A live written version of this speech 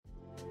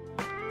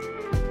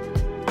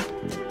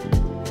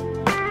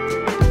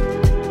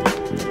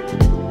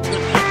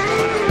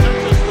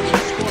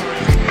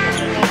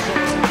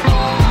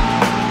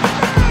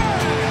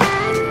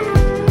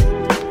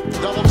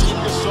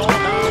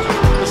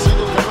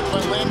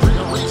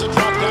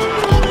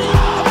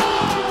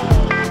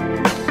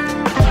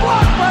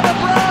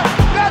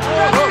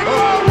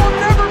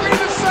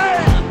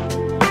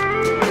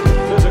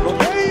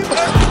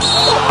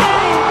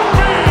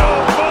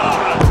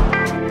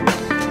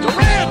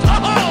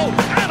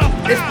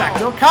It's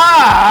Backdoor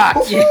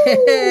Cards!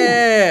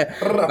 Yeah,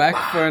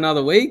 back for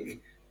another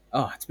week.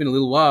 Oh, it's been a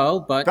little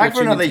while, but Back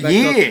for another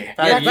year.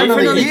 Back for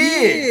another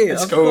year.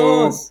 Let's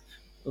go.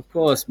 Of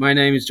course. My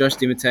name is Josh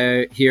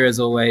DiMatteo, here as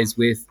always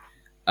with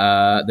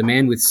the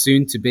man with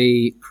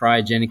soon-to-be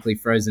cryogenically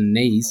frozen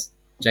knees,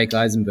 Jake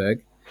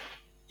Eisenberg.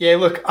 Yeah,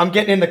 look, I'm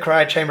getting in the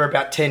cryo chamber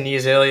about 10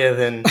 years earlier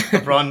than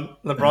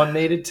LeBron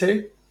needed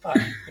to. But,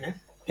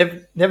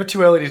 never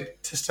too early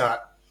to start.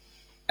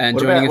 And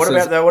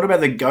what about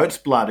the goat's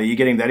blood? Are you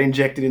getting that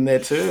injected in there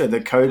too? The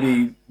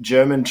Kobe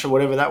German,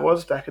 whatever that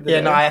was back in the day?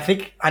 Yeah, no, I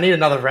think I need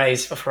another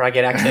raise before I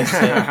get access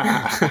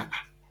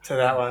to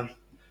that one.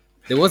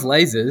 There was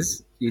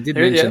lasers. You did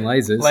mention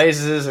lasers.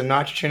 Lasers and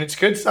nitrogen. It's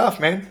good stuff,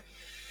 man.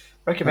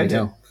 Recommend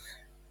it.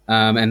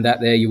 And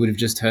that there you would have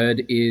just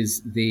heard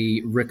is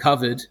the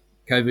recovered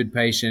COVID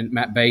patient,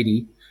 Matt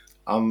Beatty.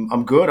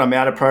 I'm good. I'm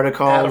out of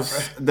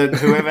protocols.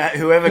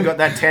 Whoever got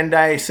that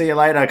 10-day, see you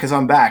later because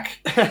I'm back.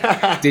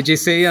 Did you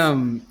see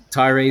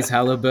Tyrese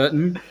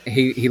Halliburton?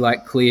 He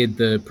like cleared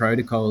the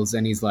protocols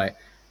and he's like,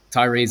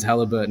 Tyrese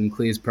Halliburton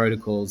clears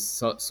protocols.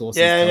 Sources.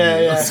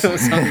 Yeah.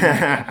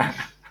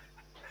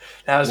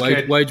 That was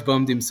good. Woj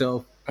bombed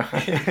himself.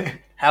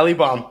 Hallie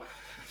bomb.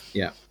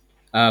 Yeah.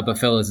 But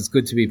fellas, it's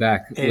good to be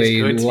back.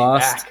 We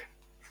last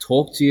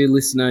talked to you,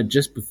 listener,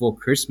 just before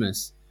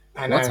Christmas.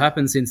 What's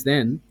happened since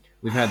then?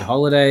 We've had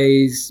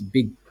holidays,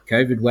 big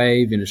COVID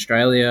wave in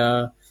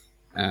Australia.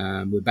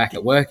 We're back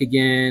at work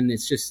again.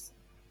 It's just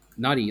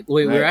nutty.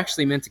 We were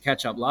actually meant to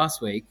catch up last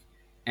week,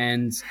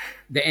 and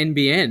the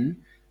NBN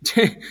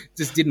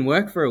just didn't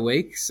work for a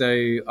week,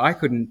 so I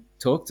couldn't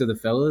talk to the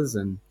fellas.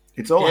 And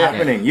it's all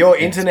happening. Your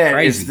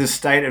internet is the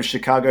state of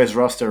Chicago's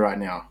roster right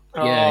now.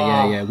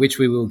 Yeah, which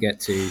we will get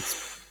to.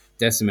 It's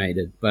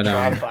decimated. But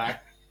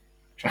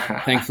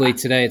thankfully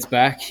today it's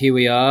back. Here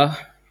we are.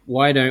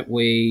 Why don't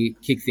we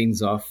kick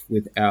things off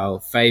with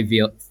our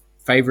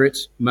favourite,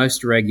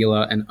 most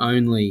regular and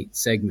only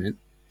segment,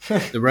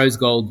 the Rose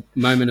Gold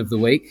Moment of the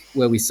Week,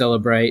 where we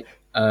celebrate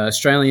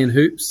Australian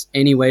hoops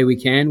any way we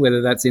can,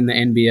 whether that's in the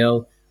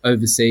NBL,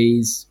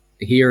 overseas,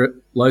 here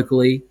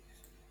locally.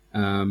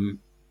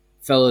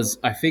 Fellas,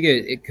 I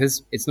figure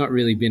because it's not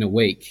really been a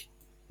week,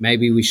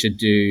 maybe we should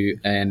do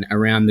an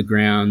Around the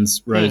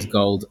Grounds Rose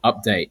Gold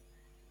update.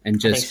 And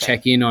just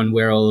check in on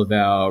where all of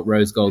our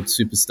Rose Gold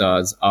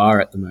superstars are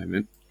at the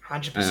moment.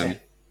 100%.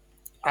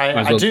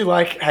 I do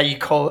like how you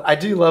call. I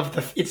do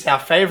love it's our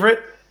favourite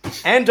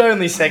and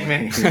only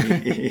segment.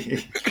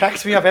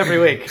 Cracks me up every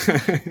week.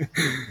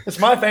 It's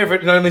my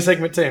favourite and only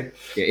segment too.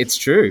 Yeah, it's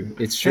true.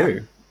 It's true.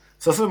 Yeah.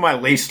 It's also my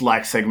least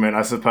liked segment,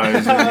 I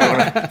suppose.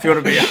 If you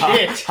want to be a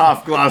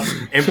half glass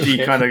empty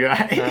kind of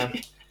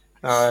guy.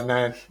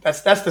 No,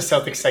 that's the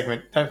Celtics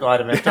segment. Don't lie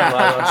to me. Don't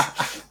lie to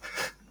us.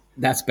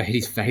 That's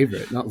Beatty's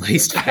favourite, not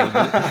least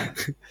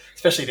favourite.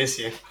 Especially this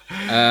year.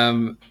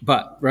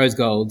 But Rose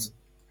Gold,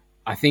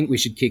 I think we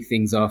should kick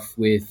things off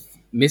with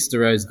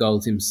Mr. Rose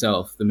Gold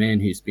himself, the man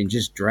who's been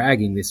just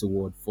dragging this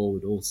award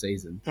forward all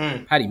season,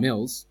 Patty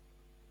Mills.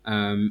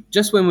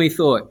 Just when we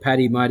thought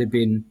Patty might have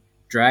been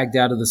dragged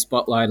out of the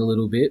spotlight a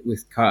little bit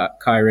with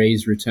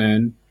Kyrie's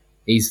return,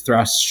 he's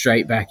thrust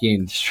straight back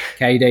in.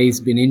 KD's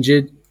been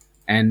injured,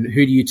 and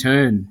who do you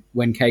turn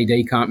when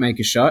KD can't make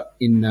a shot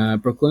in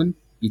Brooklyn?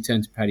 You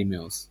turn to Patty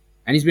Mills.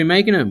 And he's been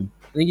making them.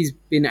 I think he's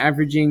been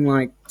averaging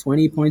like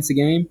 20 points a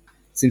game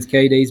since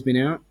KD's been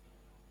out.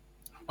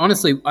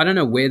 Honestly, I don't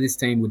know where this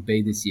team would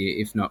be this year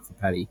if not for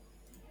Patty.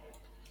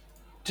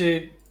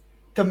 Dude,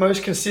 the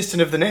most consistent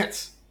of the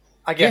Nets,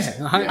 I guess.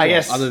 Yeah, I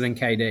guess other than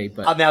KD.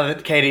 But now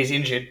that KD's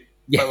injured.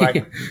 Yeah. But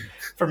like,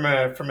 from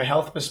a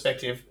health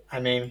perspective, I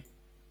mean,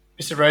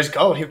 Mr. Rose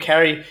Gold, he'll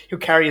carry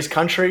his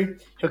country.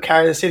 He'll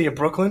carry the city of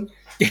Brooklyn.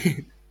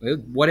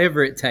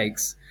 Whatever it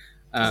takes.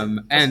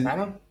 And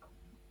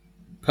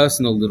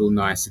personal little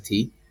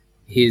nicety,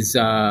 his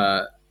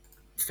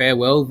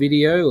farewell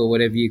video or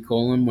whatever you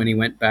call him when he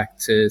went back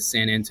to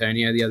San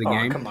Antonio the other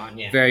game. Come on,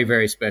 yeah. Very,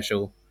 very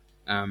special.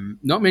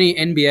 Not many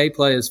NBA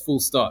players,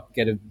 full stop,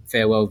 get a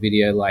farewell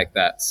video like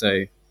that.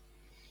 So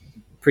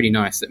pretty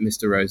nice that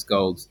Mr. Rose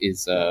Gold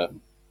is,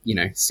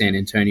 San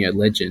Antonio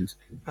legend.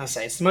 I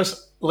say it's the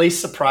least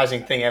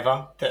surprising thing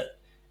ever that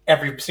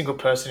every single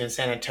person in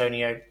San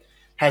Antonio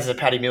has a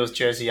Patty Mills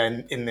jersey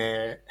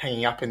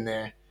hanging up in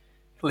their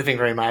living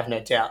room, I have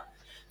no doubt.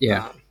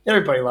 Yeah.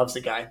 Everybody loves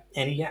the guy.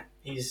 And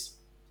he's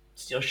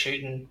still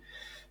shooting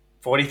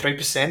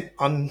 43%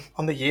 on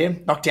the year.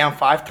 Knocked down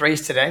 5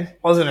 threes today.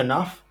 Wasn't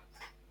enough.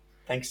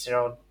 Thanks to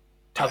old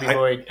Tubby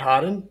Boy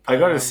Harden. I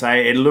got to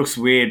say, it looks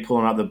weird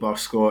pulling up the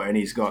box score and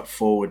he's got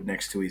forward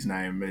next to his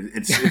name.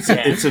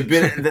 It's a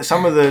bit,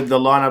 some of the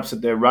lineups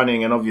that they're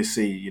running, and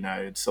obviously,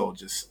 it's all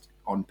just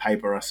on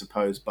paper, I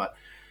suppose, but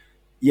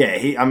yeah,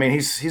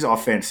 his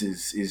offense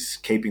is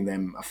keeping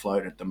them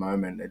afloat at the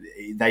moment.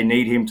 They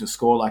need him to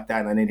score like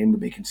that, and they need him to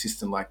be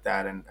consistent like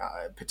that. And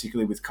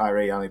particularly with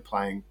Kyrie only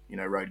playing,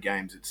 road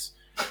games, it's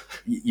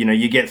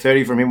you get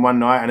 30 from him one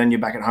night, and then you're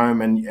back at home,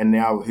 and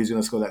now who's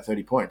going to score that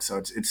 30 points? So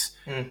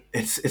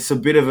it's a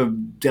bit of a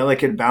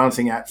delicate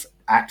balancing act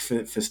act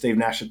for Steve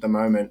Nash at the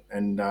moment,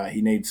 and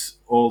he needs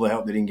all the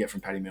help that he can get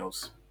from Paddy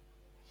Mills.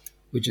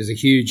 Which is a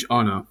huge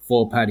honour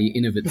for Paddy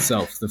in of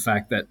itself, the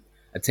fact that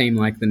a team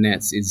like the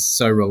Nets is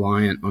so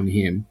reliant on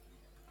him.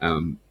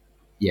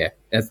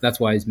 That's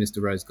why he's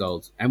Mr. Rose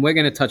Gold. And we're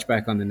going to touch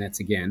back on the Nets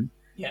again.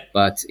 Yeah.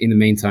 But in the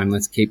meantime,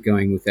 let's keep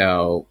going with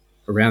our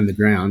Around the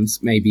Grounds.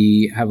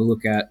 Maybe have a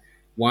look at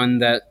one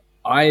that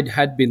I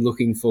had been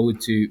looking forward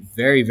to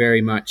very,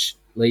 very much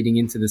leading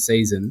into the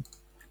season.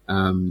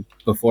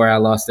 Before our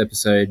last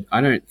episode, I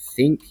don't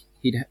think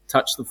he'd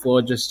touched the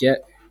floor just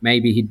yet.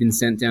 Maybe he'd been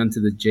sent down to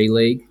the G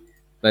League.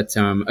 But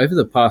over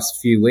the past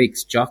few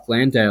weeks, Jock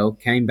Landale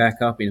came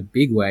back up in a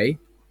big way.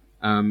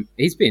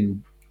 He's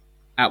been,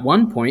 at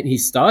one point, he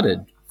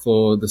started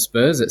for the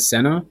Spurs at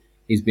centre.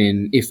 He's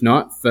been, if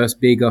not, first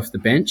big off the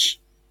bench.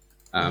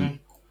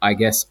 I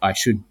guess I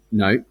should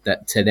note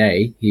that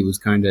today he was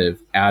kind of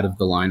out of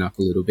the lineup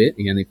a little bit.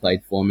 He only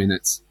played 4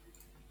 minutes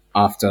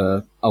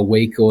after a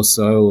week or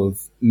so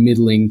of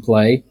middling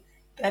play.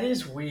 That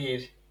is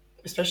weird,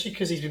 especially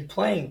because he's been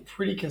playing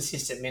pretty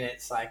consistent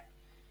minutes. Like,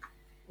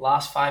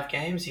 last 5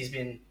 games, he's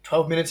been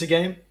 12 minutes a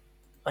game.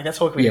 Like,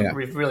 that's all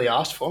we've really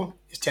asked for,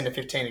 is 10 to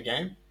 15 a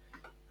game.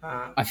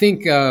 I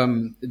think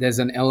there's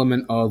an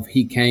element of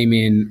he came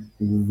in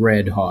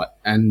red hot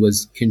and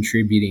was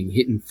contributing,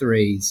 hitting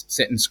threes,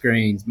 setting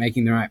screens,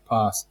 making the right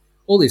pass,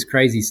 all this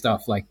crazy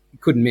stuff, like,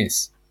 couldn't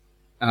miss.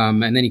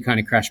 And then he kind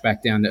of crashed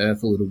back down to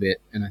earth a little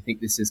bit. And I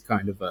think this is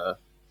kind of a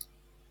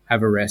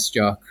have a rest,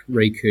 Jock,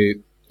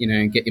 recoup,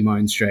 get your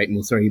mind straight, and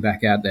we'll throw you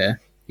back out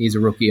there. He's a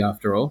rookie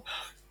after all.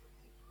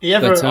 The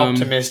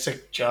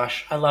ever-optimistic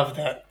Josh. I love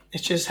that.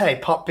 It's just, hey,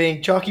 Pop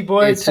being jockey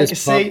boy, it's take a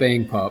just Pop seat.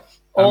 Being Pop.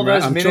 I'm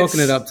minutes, chalking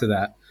it up to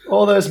that.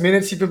 All those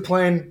minutes you've been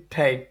playing,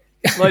 hey,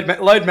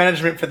 load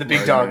management for the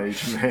big dog.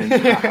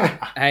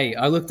 Hey,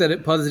 I looked at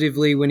it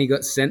positively when he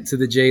got sent to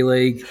the G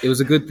League. It was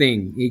a good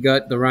thing. He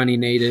got the run he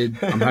needed.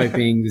 I'm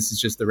hoping this is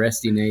just the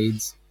rest he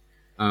needs.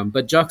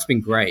 But Jock's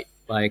been great.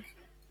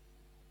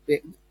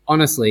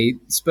 Honestly,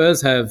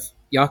 Spurs have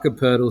Jakob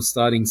Poeltl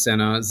starting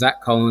center,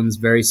 Zach Collins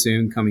very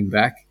soon coming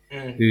back,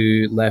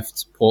 who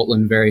left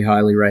Portland very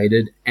highly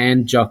rated,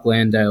 and Jock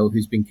Landale,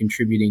 who's been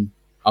contributing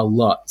a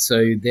lot.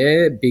 So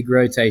their big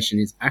rotation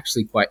is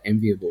actually quite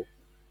enviable.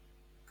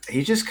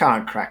 He just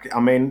can't crack it. I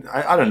mean,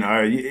 I don't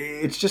know.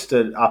 It's just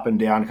an up and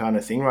down kind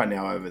of thing right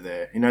now over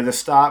there. The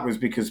start was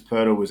because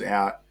Poeltl was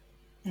out.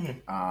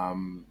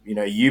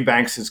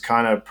 Eubanks is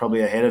kind of probably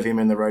ahead of him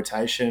in the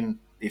rotation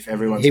if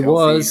everyone's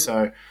healthy.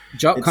 So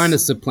Jock kind of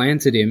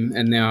supplanted him,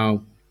 and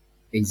now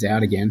he's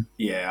out again.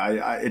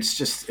 Yeah, it's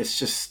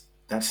just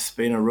that's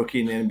been a rookie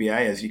in the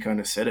NBA, as you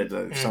kind of said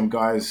it. Some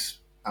guys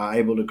are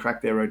able to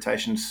crack their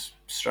rotations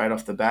straight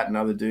off the bat, and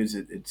other dudes,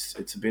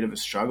 it's a bit of a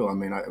struggle. I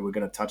mean, we're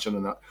going to touch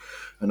on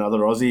another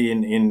Aussie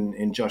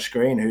in Josh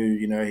Green, who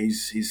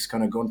he's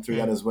kind of gone through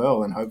that as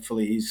well, and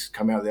hopefully he's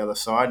come out the other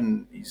side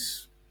and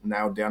he's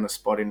nailed down a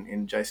spot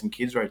in Jason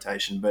Kidd's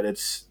rotation. But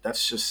that's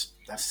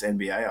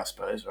NBA, I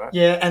suppose, right?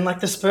 Yeah, and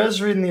the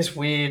Spurs are in this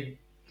weird.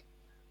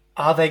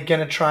 Are they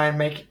going to try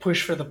and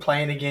push for the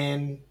play-in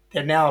again?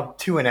 They're now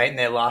 2-8 in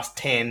their last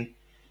 10.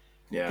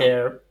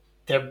 Yeah,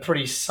 they're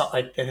pretty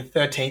they're the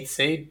 13th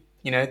seed.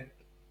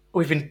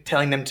 We've been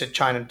telling them to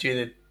try and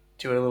do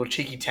a little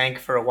cheeky tank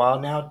for a while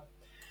now.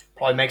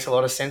 Probably makes a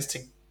lot of sense to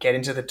get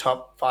into the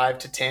top 5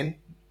 to 10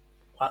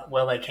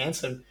 while they can.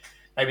 So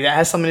maybe that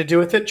has something to do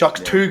with it.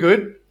 Jock's too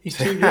good. He's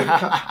too good.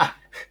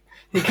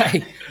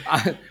 Hey,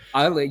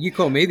 you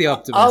call me the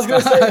optimist. I was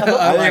going to say,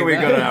 I think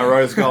we've got our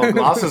rose gold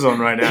glasses on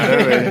right now,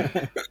 don't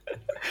we?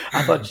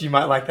 I thought you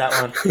might like that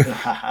one.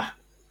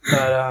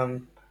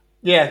 But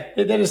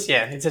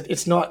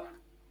it's not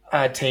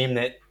a team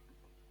that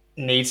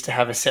needs to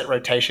have a set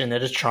rotation. They're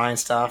just trying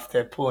stuff.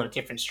 They're pulling at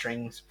different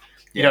strings.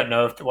 You don't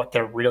know what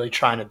they're really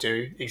trying to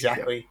do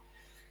exactly.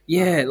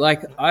 Yeah,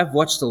 I've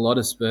watched a lot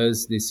of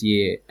Spurs this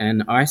year,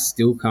 and I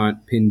still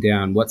can't pin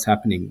down what's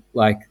happening.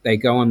 They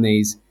go on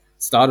these,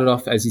 started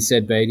off, as you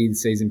said, Beatty, the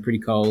season pretty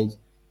cold.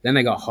 Then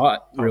they got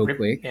hot real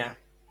quick. Yeah.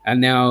 And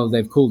now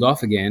they've cooled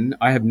off again.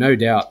 I have no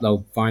doubt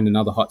they'll find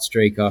another hot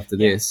streak after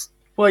this.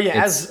 Well,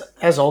 yeah,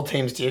 as all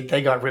teams did,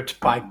 they got ripped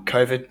by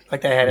COVID.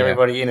 They had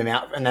everybody in and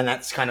out, and then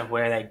that's kind of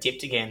where they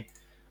dipped again.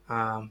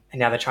 And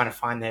now they're trying to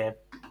find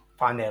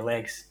their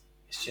legs.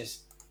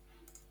 It's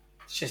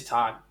just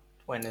hard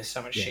when there's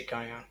so much shit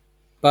going on.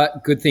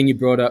 But good thing you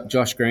brought up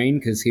Josh Green,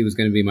 because he was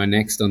going to be my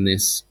next on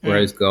this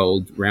Rose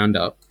Gold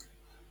roundup.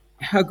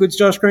 How good's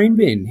Josh Green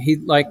been? He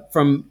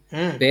from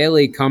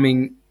barely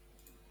coming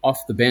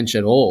off the bench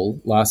at all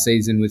last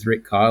season with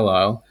Rick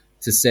Carlisle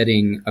to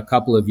setting a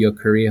couple of your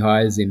career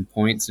highs in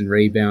points and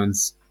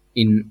rebounds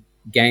in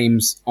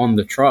games on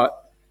the trot.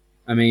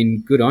 I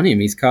mean, good on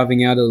him. He's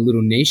carving out a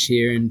little niche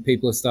here, and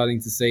people are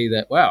starting to see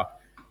that, wow,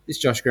 this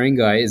Josh Green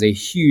guy is a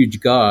huge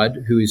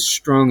guard who is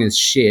strong as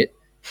shit,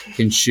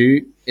 can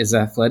shoot, is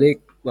athletic.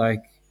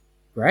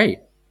 Great.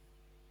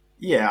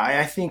 Yeah,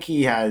 I think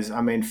he has.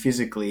 I mean,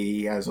 physically,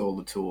 he has all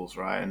the tools,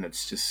 right? And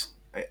it's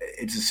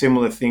a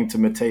similar thing to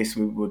Matisse.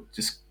 We were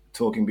just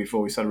talking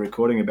before we started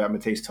recording about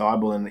Matisse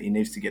Tybel, and he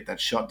needs to get that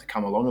shot to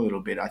come along a little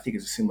bit. I think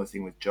it's a similar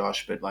thing with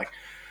Josh, but like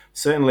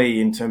certainly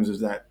in terms of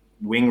that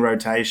wing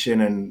rotation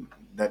and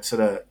that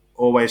sort of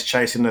always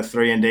chasing the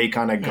 3-and-D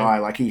kind of guy,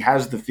 like he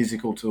has the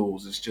physical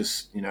tools. It's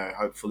just,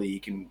 hopefully he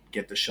can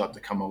get the shot to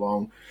come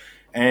along.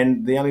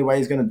 And the only way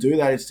he's going to do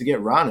that is to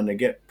get run and to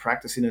get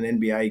practice in an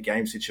NBA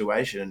game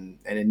situation.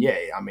 And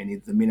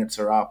then, the minutes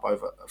are up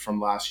over from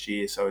last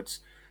year, so it's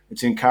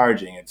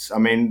encouraging.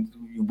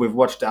 We've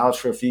watched Dallas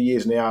for a few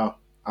years now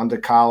under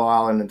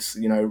Carlisle, and it's,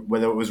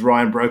 whether it was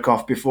Ryan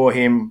Broekhoff before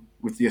him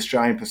with the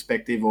Australian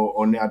perspective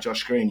or now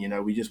Josh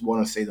Green, we just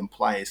want to see them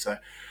play. So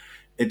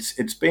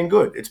it's been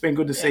good. It's been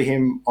good to see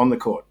him on the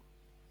court.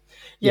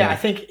 Yeah, I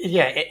think,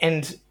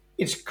 and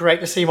it's great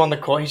to see him on the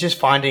court. He's just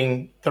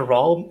finding the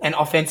role, and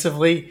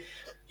offensively,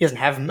 he doesn't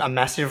have a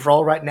massive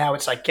role right now.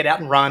 It's like get out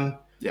and run.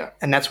 Yeah,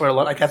 and that's where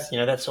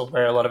that's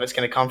where a lot of it's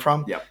going to come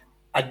from. Yeah,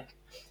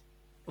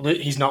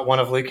 he's not one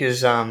of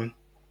Luka's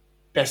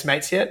best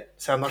mates yet,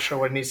 so I'm not sure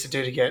what he needs to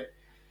do to get.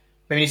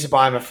 Maybe he needs to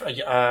buy him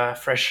a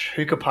fresh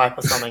hookah pipe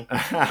or something.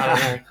 I don't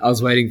know. I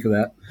was waiting for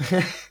that.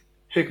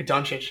 Hookah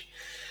Doncic.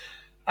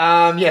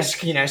 Yes,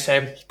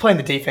 so he's playing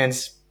the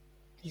defense.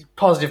 He's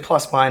positive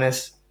plus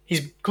minus.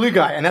 He's glue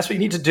guy, and that's what you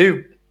need to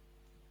do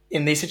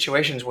in these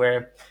situations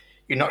where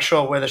you're not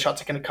sure where the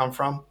shots are going to come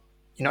from.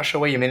 You're not sure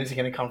where your minutes are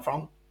going to come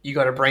from. You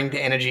got to bring the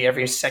energy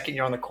every second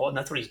you're on the court, and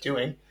that's what he's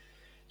doing.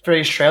 It's very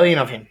Australian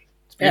of him.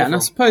 Yeah, and I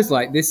suppose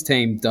like this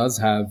team does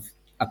have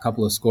a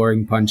couple of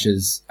scoring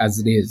punches as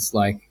it is.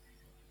 Like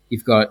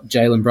you've got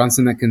Jalen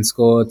Brunson that can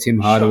score, Tim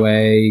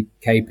Hardaway,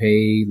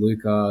 KP,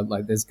 Luka.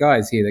 Like there's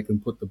guys here that can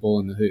put the ball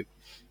in the hoop.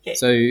 Yeah.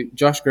 So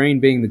Josh Green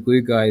being the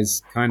glue guy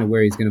is kind of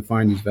where he's going to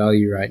find his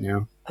value right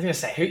now. I was going to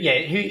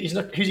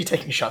say, who's he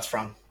taking shots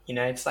from?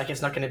 It's like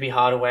it's not going to be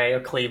Hardaway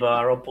or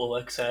Kleber or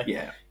Bullock, so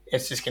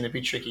it's just going to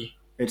be tricky.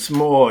 It's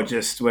more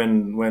just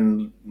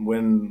when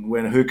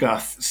Hookah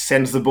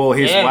sends the ball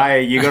his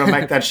way, you're going to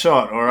make that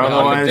shot, or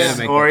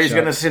otherwise, or he's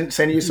going to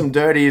send you some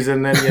dirties,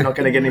 and then you're not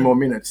going to get any more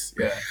minutes.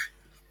 Yeah,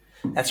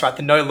 that's right.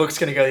 The no look's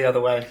going to go the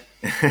other way,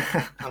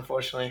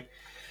 unfortunately.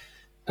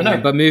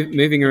 But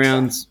moving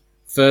around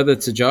further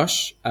to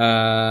Josh,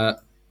 Joe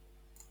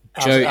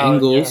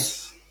Ingles.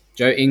 Yes.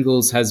 Joe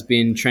Ingles has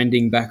been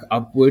trending back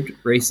upward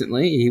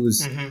recently. He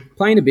was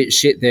playing a bit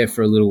shit there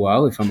for a little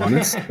while, if I'm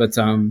honest. But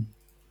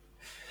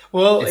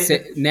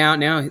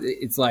now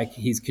it's like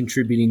he's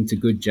contributing to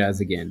good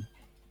Jazz again.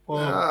 Well,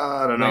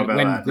 I don't know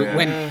about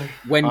that.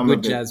 When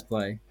good Jazz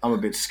play, I'm a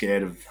bit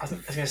scared of. I was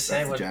going to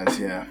say Jazz.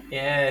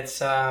 Yeah,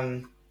 it's not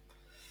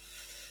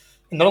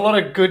a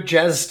lot of good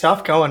Jazz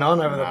stuff going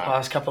on over the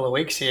past couple of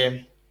weeks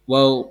here.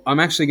 Well, I'm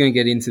actually going to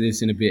get into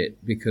this in a bit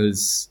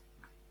because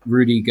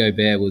Rudy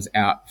Gobert was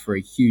out for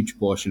a huge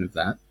portion of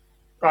that.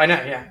 I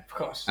know, yeah, of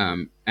course.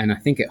 And I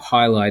think it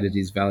highlighted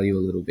his value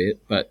a little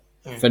bit. But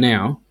for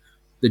now,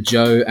 the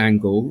Joe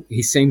angle,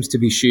 he seems to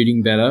be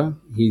shooting better.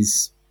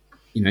 He's,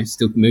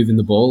 still moving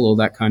the ball, all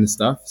that kind of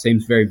stuff.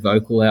 Seems very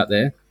vocal out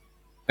there.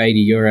 Beatty,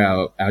 you're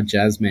our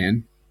Jazz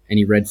man.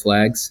 Any red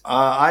flags?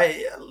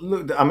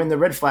 The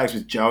red flags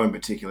with Joe in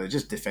particular,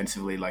 just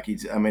defensively, like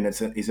he's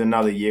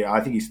another year. I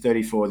think he's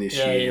 34 this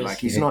year. Like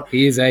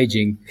he is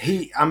aging.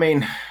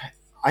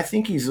 I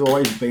think he's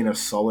always been a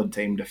solid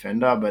team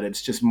defender, but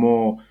it's just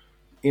more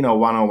in a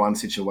one-on-one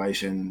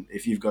situation.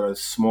 If you've got a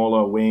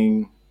smaller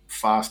wing,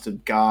 faster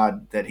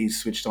guard that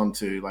he's switched on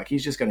to, like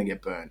he's just going to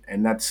get burnt.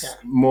 And that's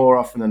more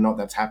often than not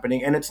that's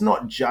happening. And it's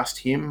not just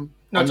him.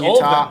 No, it's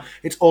all of them.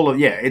 It's all of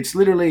it's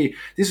literally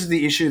this is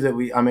the issue that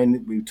we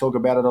talk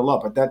about it a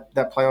lot, but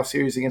that playoff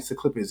series against the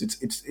Clippers,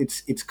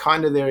 it's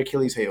kind of their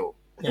Achilles heel,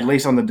 at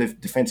least on the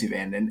defensive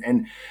end.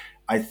 And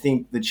I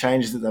think the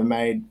changes that they've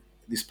made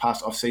this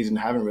past off season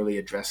haven't really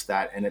addressed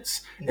that, and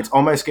it's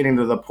almost getting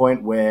to the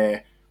point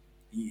where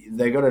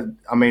they got to.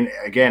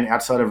 Again,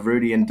 outside of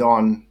Rudy and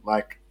Don,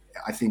 like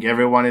I think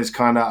everyone is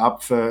kind of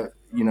up for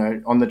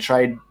on the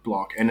trade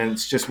block, and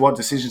it's just what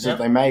decisions that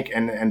they make,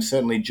 and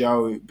certainly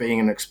Joe being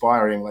an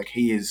expiring, like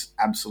he is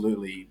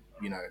absolutely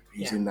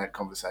he's in that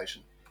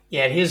conversation.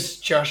 Yeah,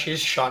 his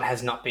shot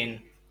has not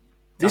been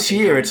this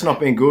year. It's not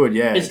been good.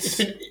 Yeah, it's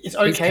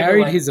okay. He's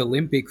carried his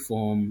Olympic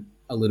form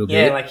a little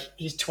bit. Yeah, like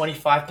he's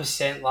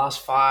 25%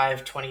 last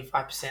 5,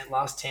 25%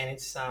 last 10.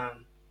 It's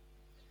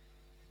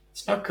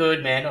not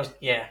good, man.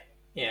 Yeah.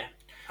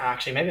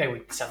 Actually, maybe we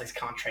Celtics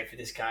can't trade for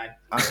this guy.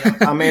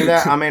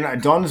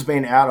 Don's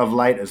been out of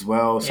late as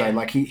well. So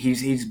like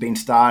he's been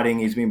starting.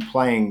 He's been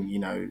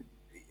playing.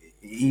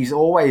 He's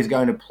always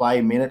going to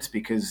play minutes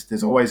because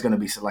there's always going to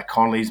be like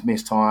Conley's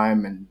missed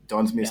time and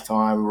Don's missed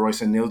time.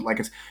 Royce and Neal. Like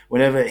it's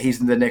whenever he's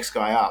the next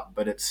guy up,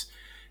 but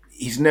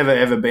he's never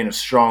ever been a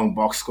strong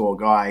box score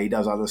guy. He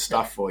does other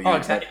stuff for you. Oh,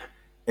 exactly.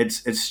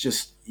 It's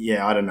just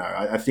I don't know.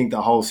 I think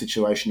the whole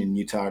situation in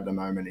Utah at the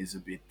moment is a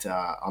bit.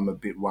 I'm a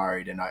bit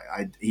worried, and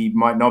he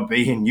might not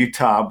be in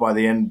Utah by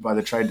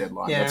the trade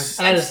deadline. Yeah,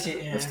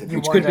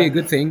 which could be a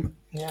good thing.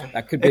 Yeah,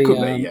 that could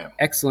be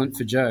excellent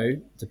for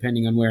Joe,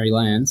 depending on where he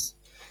lands.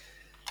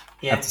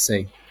 Yeah, have to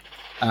see.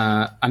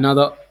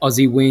 Another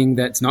Aussie wing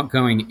that's not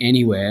going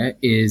anywhere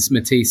is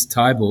Matisse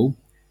Tybul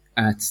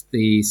at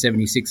the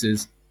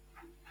 76ers.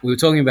 We were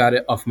talking about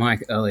it off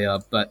mic earlier,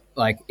 but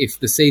like if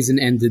the season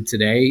ended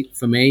today,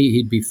 for me,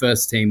 he'd be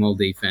first team all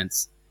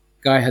defense.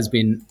 Guy has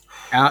been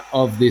out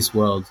of this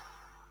world.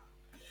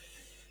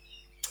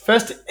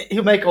 First,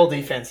 he'll make all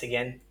defense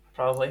again,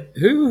 probably.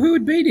 Who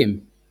would beat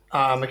him?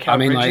 Mikal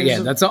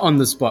Bridges. That's an on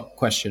the spot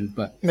question,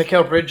 but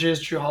Mikal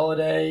Bridges, Drew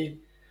Holiday,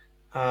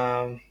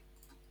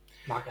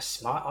 Marcus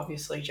Smart,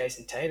 obviously,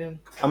 Jason Tatum.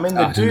 I mean,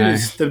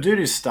 the dude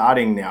is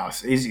starting now.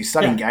 He's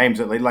starting games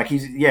at least. Like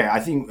I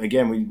think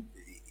again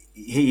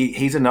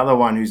he's another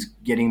one who's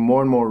getting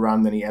more and more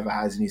run than he ever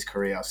has in his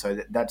career. So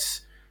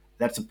that's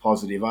a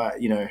positive.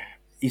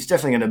 He's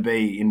definitely going to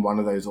be in one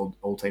of those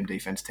all-team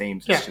defense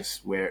teams. It's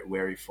just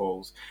where he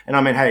falls. And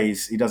I mean, hey,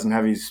 he doesn't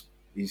have his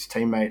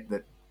teammate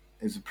that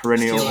is a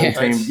perennial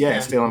all-team,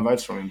 stealing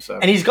votes from him. So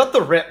and he's got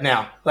the rep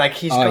now. Like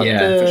he's got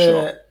for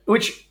sure.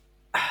 Which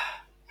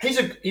he's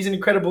an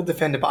incredible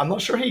defender, but I'm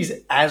not sure he's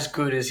as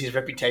good as his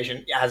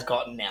reputation has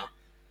gotten now.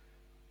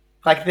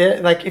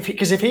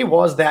 If he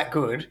was that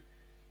good,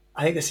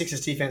 I think the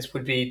Sixers defense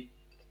would be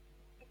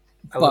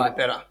a little bit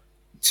better.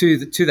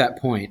 To that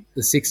point,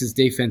 the Sixers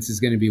defense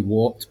is going to be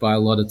warped by a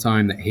lot of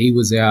time that he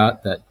was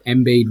out, that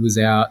Embiid was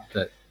out,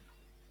 that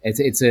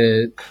it's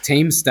a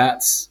team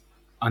stats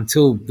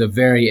until the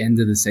very end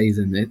of the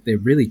season. They're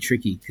really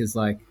tricky because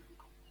like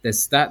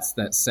there's stats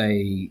that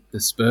say the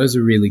Spurs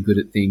are really good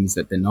at things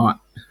that they're not.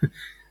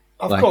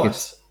 Of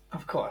course.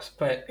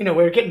 But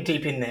we're getting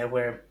deep in there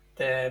where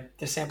the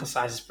sample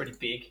size is pretty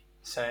big.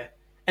 So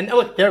and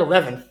look, they're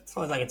 11th. It's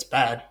not like it's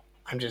bad.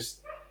 I'm just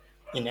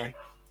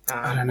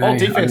I don't know. All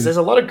defense. There's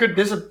a lot of good.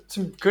 There's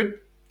some good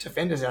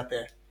defenders out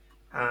there,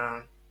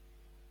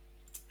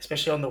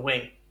 especially on the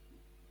wing.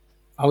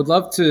 I would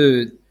love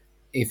to,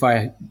 if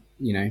I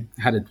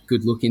had a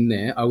good look in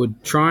there, I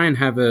would try and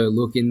have a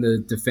look in the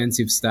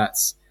defensive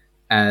stats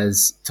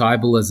as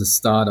Tybul as a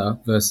starter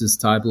versus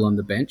Tybul on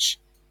the bench.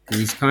 Because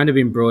he's kind of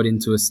been brought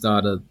into a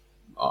starter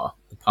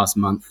the past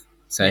month,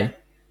 say.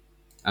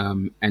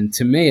 And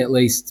to me, at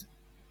least,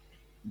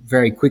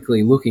 very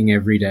quickly looking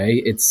every day,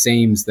 it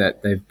seems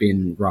that they've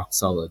been rock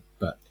solid.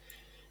 But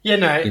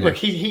look,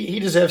 he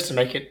deserves to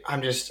make it.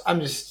 I'm just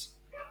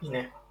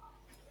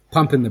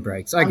pumping the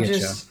brakes. I get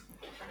you.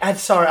 I'm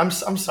sorry. I'm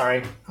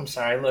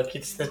sorry. Look,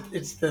 it's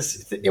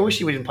this. I wish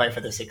he wouldn't play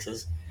for the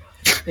Sixers.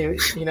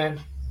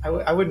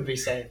 I wouldn't be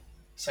so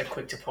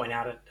quick to point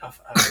out a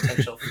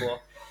potential flaw.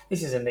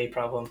 This is a me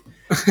problem.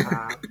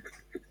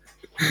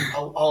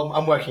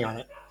 I'm working on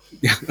it.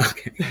 Yeah,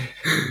 okay.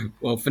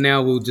 Well, for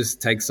now, we'll just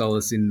take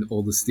solace in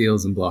all the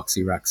steals and blocks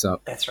he racks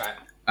up. That's right.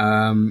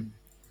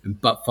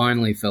 But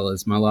finally,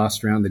 fellas, my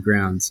last round of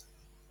grounds,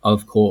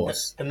 of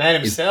course. The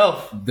man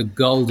himself. The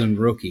golden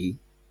rookie,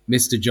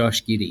 Mr.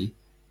 Josh Giddey,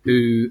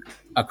 who,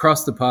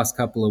 across the past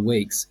couple of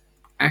weeks,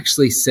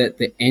 actually set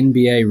the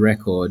NBA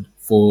record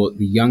for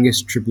the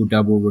youngest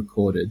triple-double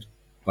recorded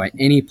by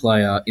any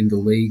player in the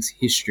league's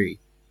history.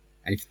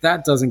 And if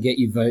that doesn't get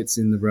you votes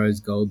in the Rose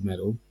Gold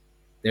Medal,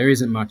 there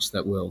isn't much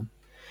that will.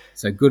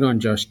 So good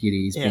on Josh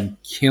Giddey. He's been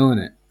killing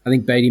it. I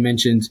think Beatty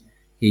mentioned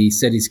he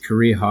set his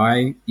career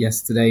high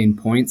yesterday in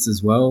points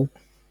as well.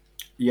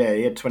 Yeah,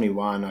 he had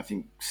 21, I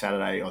think,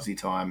 Saturday, Aussie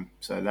time.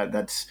 So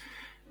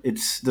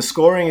it's the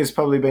scoring has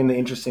probably been the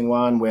interesting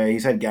one where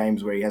he's had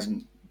games where he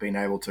hasn't been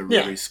able to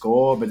really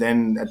score. But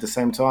then at the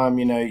same time,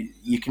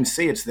 you can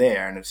see it's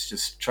there and it's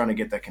just trying to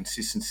get that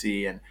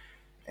consistency and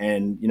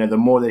the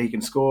more that he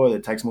can score,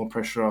 it takes more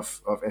pressure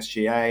off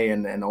SGA,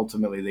 and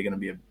ultimately they're going to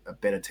be a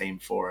better team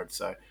for it.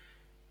 So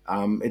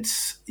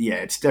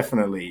it's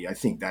definitely, I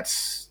think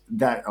that's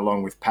that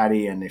along with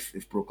Paddy, and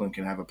if Brooklyn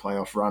can have a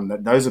playoff run,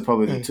 those are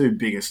probably the two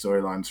biggest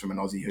storylines from an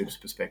Aussie Hoops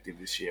perspective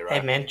this year.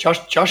 Right? Hey man,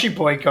 Joshy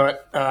boy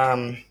got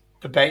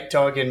the bait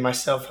dog and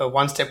myself are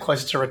one step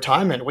closer to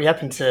retirement. We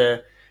happened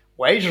to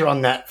wager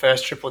on that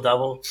first triple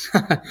double.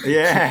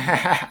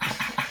 Yeah.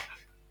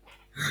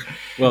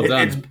 Well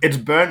done. It's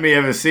burnt me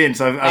ever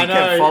since. I've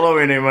kept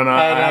following him, and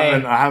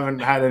I haven't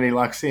had any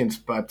luck since.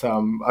 But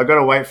I've got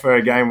to wait for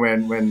a game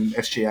when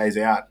SGA's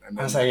out. And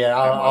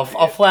I'll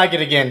flag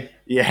it again.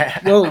 Yeah.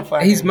 Well,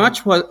 he's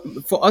much for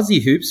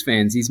Aussie Hoops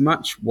fans. He's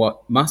much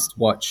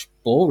must-watch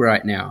ball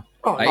right now.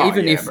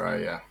 If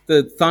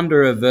the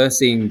Thunder are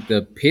versing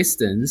the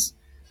Pistons,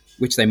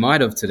 which they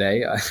might have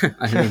today,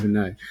 I don't even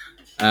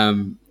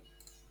know.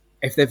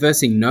 If they're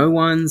versing no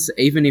ones,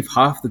 even if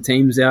half the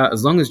team's out,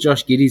 as long as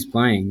Josh Giddey's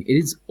playing, it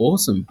is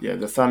awesome. Yeah,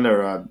 the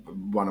Thunder are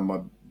one of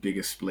my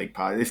biggest league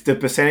parts. If the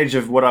percentage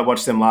of what I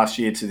watched them last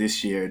year to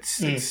this year,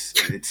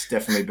 it's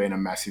definitely been a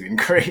massive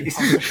increase.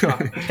 Oh, for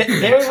sure.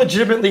 They're a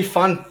legitimately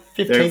fun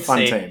 15th They're a fun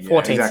seed, team.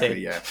 14th exactly,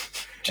 seed. yeah.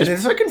 And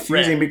it's so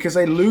confusing because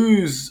they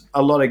lose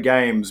a lot of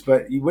games,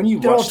 but when you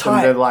watch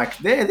them, they're like,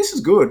 this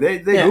is good. They're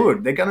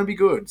good. They're going to be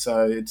good.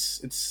 So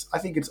it's I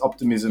think it's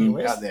optimism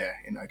out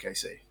there in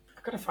OKC.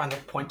 I've got to find the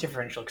point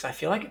differential because I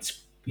feel like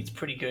it's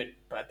pretty good,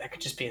 but that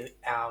could just be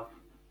our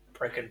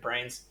broken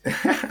brains.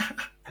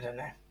 I don't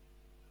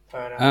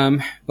know.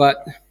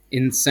 But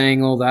in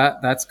saying all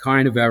that, that's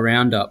kind of our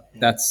roundup.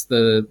 That's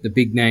the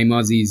big name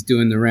Aussies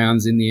doing the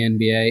rounds in the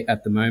NBA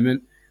at the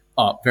moment.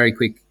 Oh, very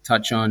quick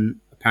touch on,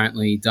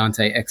 apparently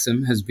Dante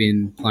Exum has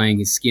been playing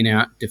his skin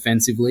out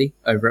defensively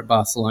over at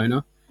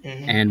Barcelona,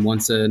 and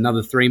wants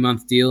another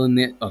 3-month deal in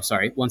the.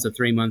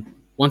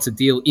 Wants a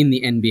deal in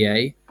the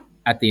NBA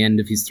at the end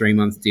of his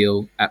 3-month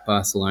deal at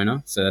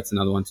Barcelona. So that's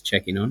another one to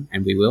check in on,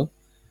 and we will.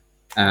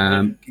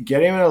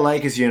 Get him in a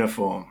Lakers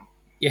uniform.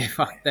 Yeah,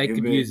 fuck, they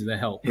could use the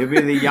help. He'll be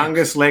the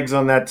youngest legs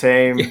on that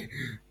team. Yeah.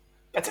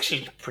 That's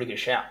actually a pretty good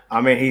shout. I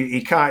mean,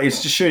 he can't.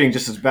 He's just shooting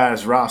just as bad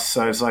as Russ.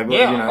 So it's like,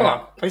 yeah, you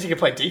know, at least he can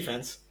play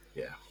defense.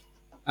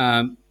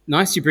 Yeah.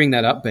 Nice you bring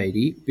that up,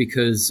 Beatty,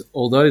 because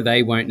although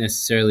they won't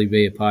necessarily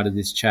be a part of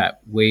this chat,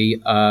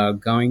 we are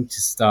going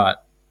to start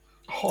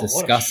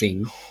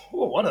discussing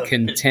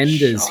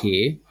contenders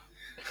here.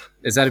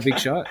 Is that a big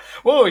shot?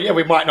 Well, yeah,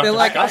 we might not. They're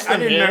like, I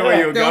didn't know where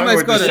you were going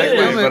with the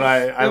segment, but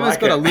I almost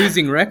got a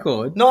losing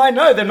record. No, I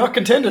know they're not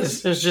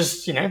contenders. It was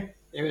just, you know,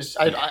 it was.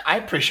 I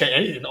appreciate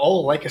anything,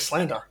 all Lakers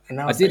slander.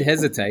 And I did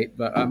hesitate,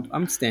 but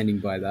I'm standing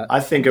by that. I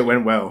think it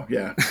went well.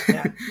 Yeah.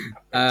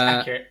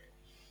 Accurate.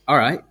 All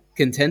right,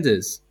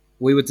 contenders.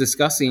 We were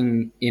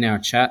discussing in our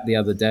chat the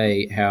other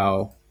day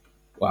how,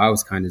 well, I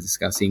was kind of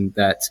discussing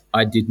that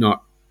I did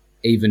not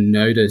even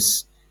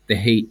notice the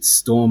Heat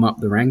storm up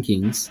the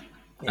rankings.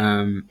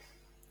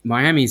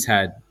 Miami's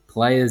had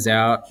players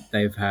out.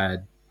 They've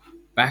had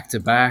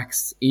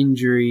back-to-backs,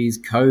 injuries,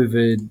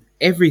 COVID,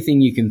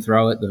 everything you can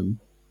throw at them.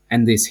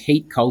 And this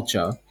Heat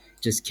culture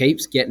just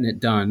keeps getting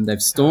it done.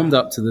 They've stormed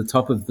up to the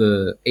top of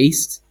the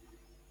East,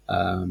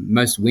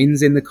 most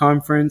wins in the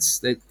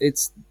conference.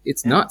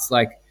 It's nuts.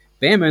 Like,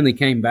 Bam only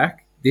came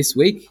back this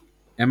week.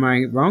 Am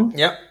I wrong?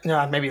 Yep.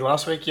 No, maybe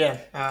last week. Yeah.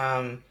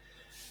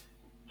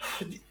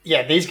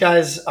 Yeah, these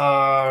guys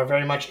are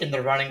very much in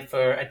the running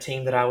for a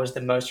team that I was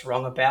the most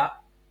wrong about.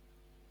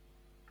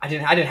 I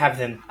didn't have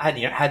them. I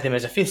had them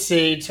as a 5th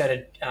seed. So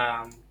did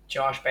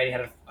Josh. Beatty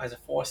had as a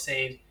 4th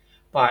seed.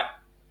 But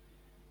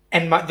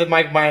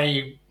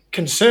my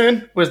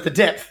concern was the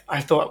depth.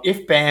 I thought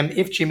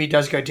if Jimmy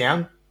does go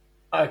down,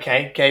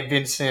 okay, Gabe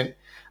Vincent,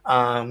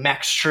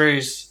 Max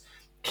Strus,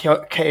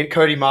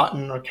 Cody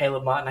Martin or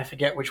Caleb Martin, I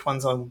forget which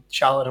one's on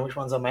Charlotte and which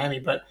one's on Miami,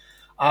 but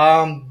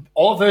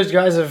all of those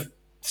guys have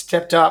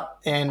stepped up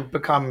and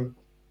become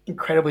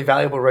incredibly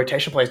valuable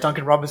rotation players.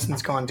 Duncan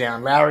Robinson's gone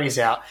down. Lowry's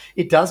out.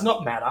 It does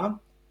not matter.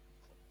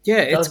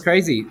 Yeah, it's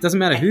crazy. It doesn't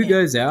matter who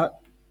goes out.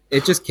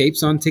 It just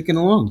keeps on ticking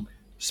along.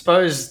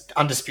 Spo's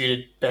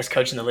undisputed best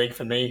coach in the league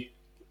for me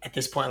at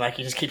this point. Like,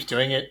 he just keeps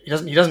doing it. He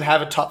doesn't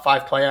have a top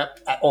 5 player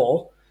at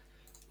all.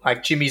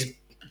 Like, Jimmy's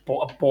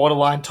a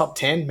borderline top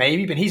 10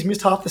 maybe, but he's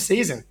missed half the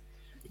season.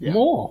 Yeah.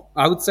 More.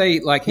 I would say,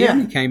 like, he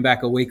only came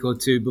back a week or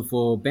two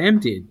before Bam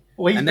did.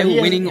 Well, and they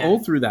were winning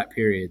all through that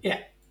period. Yeah.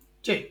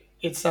 Dude,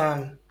 it's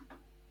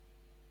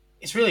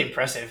really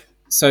impressive.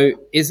 So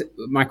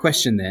my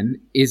question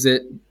then, is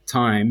it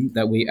time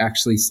that we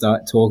actually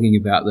start talking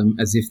about them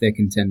as if they're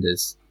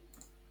contenders?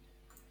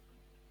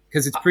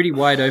 Because it's pretty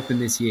wide open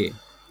this year.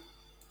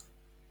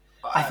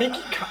 I think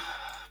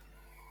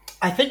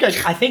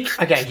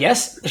okay,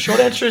 yes. The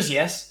short answer is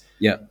yes.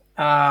 Yeah.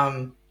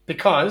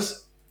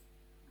 Because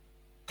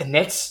the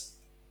Nets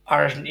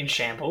are in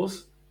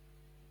shambles,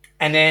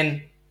 and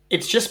then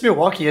it's just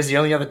Milwaukee as the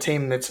only other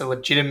team that's a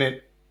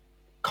legitimate,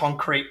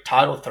 concrete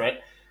title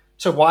threat.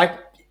 So why,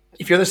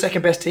 if you're the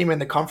second best team in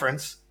the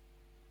conference,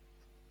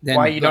 then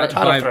why are you not a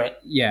title threat?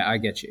 Yeah, I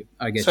get you.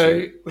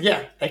 So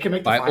yeah, they can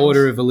make the finals. By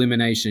order of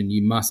elimination,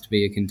 you must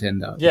be a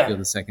contender if you're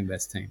the second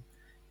best team.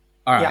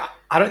 All right. Yeah,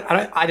 I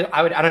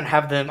don't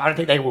have them. I don't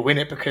think they will win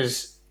it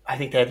because I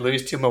think they'd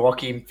lose to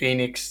Milwaukee,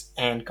 Phoenix,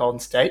 and Golden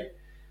State.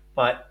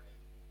 But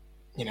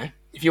you know,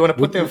 if you want to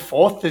put them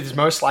 4th, is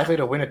most likely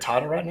to win a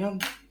title right now.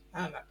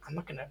 I don't know. I'm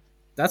not gonna.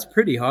 That's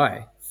pretty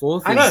high.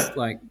 4th is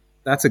like,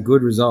 that's a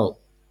good result.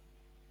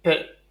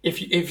 But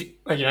if you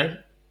know,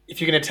 if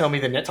you're going to tell me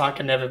the Nets aren't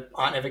ever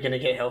going to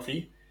get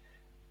healthy,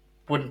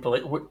 wouldn't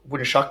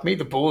shock me.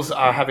 The Bulls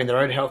are having their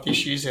own health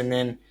issues, and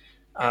then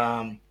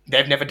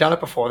they've never done it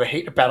before. The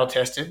Heat are battle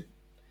tested.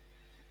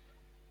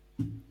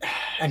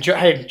 And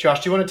hey,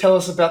 Josh, do you want to tell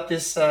us about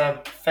this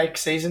fake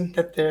season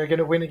that they're going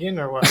to win again,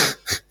 or what?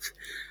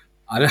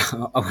 I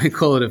won't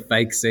call it a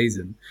fake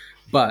season,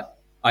 but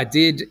I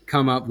did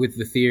come up with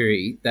the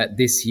theory that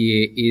this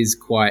year is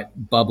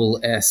quite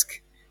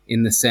bubble-esque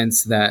in the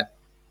sense that,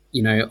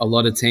 you know, a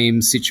lot of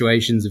teams'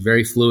 situations are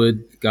very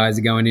fluid. Guys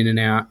are going in and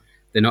out.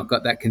 They're not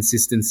got that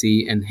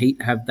consistency, and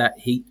Heat have that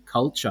Heat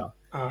culture.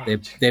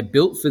 They're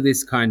built for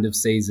this kind of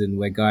season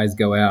where guys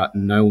go out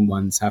and no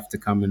one's have to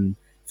come and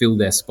fill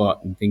their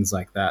spot and things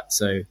like that.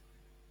 So,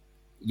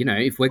 you know,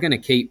 if we're going to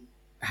keep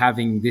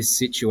having this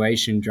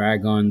situation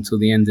drag on till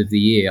the end of the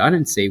year, I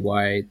don't see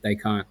why they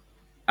can't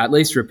at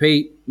least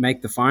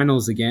make the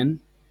finals again.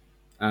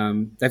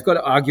 They've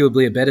got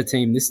arguably a better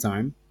team this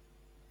time.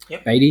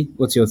 Beatty,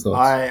 what's your thoughts?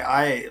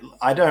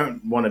 I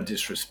don't want to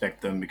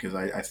disrespect them because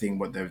I think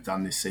what they've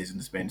done this season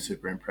has been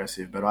super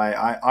impressive. But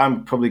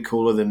I'm probably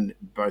cooler than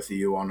both of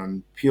you on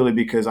them purely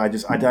because I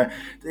don't.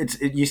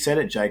 You said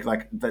it, Jake.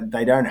 Like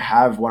they don't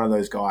have one of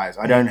those guys.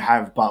 I don't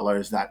have Butler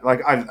as that. Like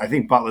I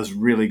think Butler's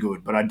really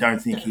good, but I don't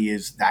think he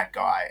is that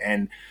guy.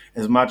 And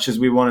as much as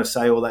we want to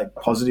say all that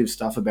positive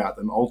stuff about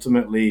them,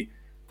 ultimately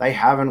they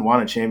haven't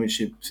won a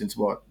championship since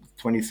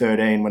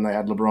 2013 when they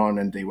had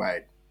LeBron and D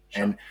Wade.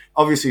 Sure. And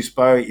obviously,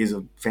 Spo is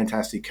a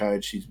fantastic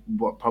coach. He's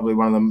probably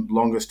one of the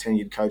longest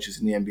tenured coaches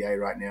in the NBA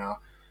right now.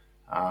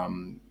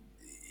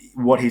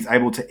 What he's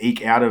able to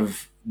eke out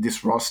of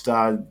this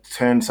roster,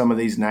 turn some of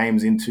these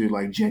names into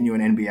like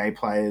genuine NBA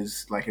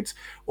players, like it's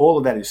all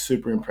of that is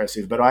super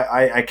impressive. But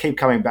I keep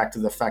coming back to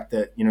the fact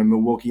that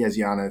Milwaukee has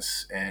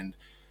Giannis and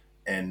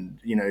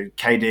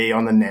KD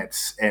on the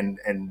Nets, and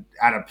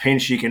at a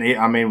pinch you can.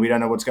 I mean, we don't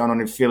know what's going on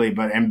in Philly,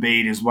 but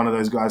Embiid is one of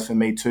those guys for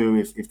me too.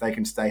 If they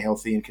can stay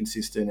healthy and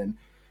consistent, and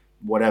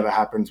whatever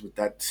happens with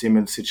that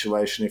Simmons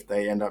situation, if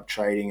they end up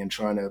trading and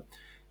trying to,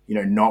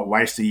 not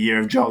waste a year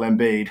of Joel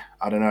Embiid,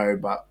 I don't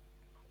know,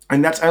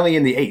 and that's only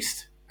in the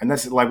East, and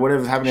that's like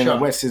whatever's happening in the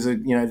West is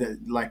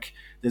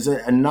there's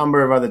a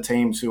number of other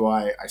teams who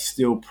I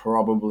still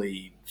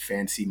probably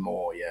fancy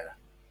more.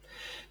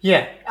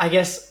 Yeah, I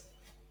guess.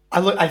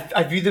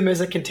 I view them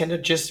as a contender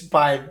just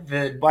by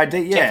the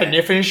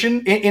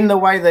definition. In the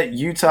way that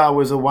Utah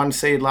was a 1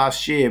 seed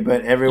last year,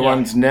 but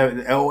everyone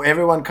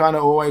kind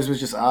of always was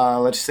just,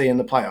 let's see in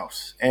the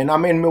playoffs. And I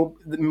mean,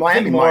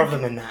 Miami more of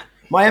them than that.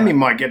 Miami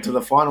might get to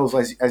the finals,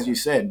 as you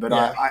said, but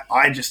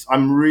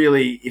I'm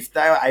really, if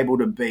they are able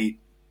to beat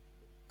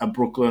a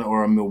Brooklyn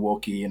or a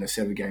Milwaukee in a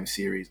 7-game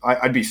series,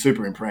 I'd be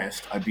super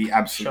impressed. I'd be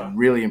absolutely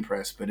really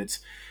impressed, but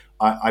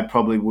I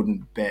probably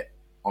wouldn't bet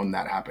on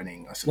that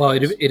happening, I suppose.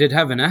 Well, it'd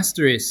have an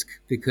asterisk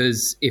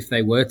because if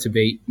they were to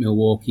beat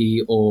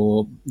Milwaukee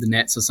or the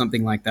Nets or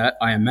something like that,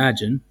 I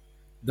imagine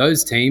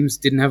those teams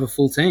didn't have a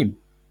full team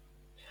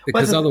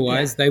because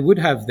otherwise they would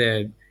have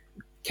their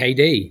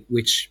KD,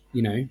 which,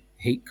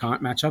 Heat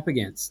can't match up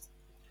against.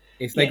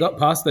 If they got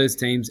past those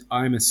teams,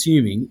 I'm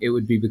assuming it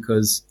would be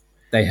because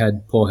they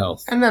had poor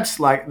health. And that's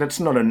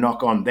not a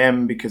knock on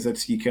them because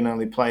you can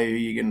only play who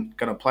you're going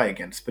to play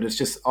against. But it's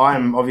just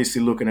I'm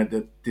obviously looking at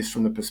this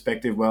from the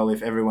perspective, well,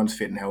 if everyone's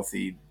fit and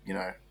healthy,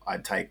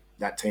 I'd take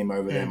that team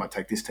over them. I'd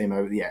take this team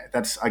over. Yeah,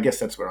 I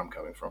guess that's where I'm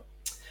coming from.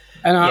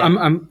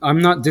 And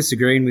I'm not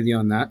disagreeing with you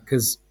on that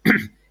because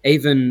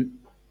even,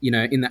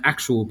 in the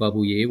actual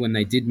bubble year when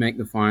they did make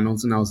the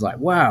finals and I was like,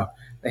 wow,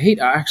 the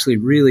Heat are actually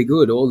really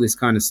good, all this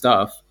kind of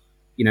stuff.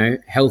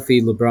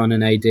 Healthy LeBron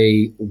and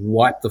AD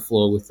wiped the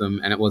floor with them,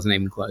 and it wasn't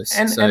even close.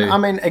 And I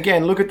mean,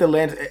 again, look at the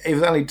land. It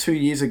was only 2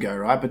 years ago,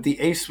 right? But the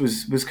East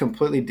was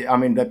completely. I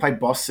mean, they played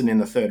Boston in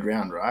the 3rd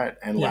round, right?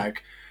 And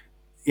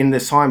in the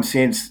time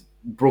since,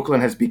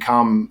 Brooklyn has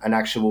become an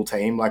actual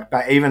team.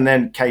 But even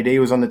then, KD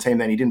was on the team.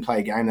 Then he didn't play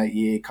a game that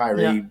year.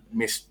 Kyrie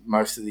missed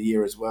most of the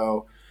year as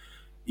well.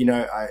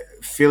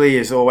 Philly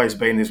has always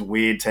been this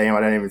weird team. I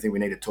don't even think we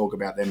need to talk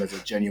about them as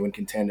a genuine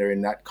contender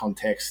in that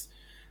context.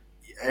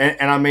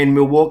 And I mean,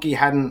 Milwaukee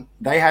hadn't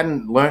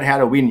learned how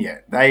to win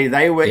yet. They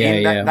were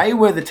they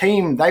were the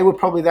team. They were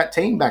probably that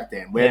team back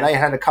then where they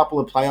had a couple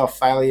of playoff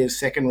failures,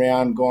 2nd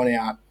round gone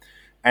out,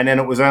 and then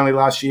it was only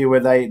last year where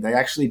they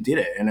actually did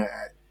it. And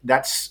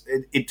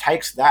it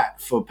takes that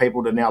for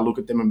people to now look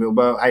at them and be,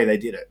 well, hey, they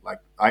did it. Like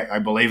I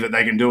believe that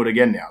they can do it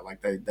again now.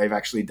 Like they've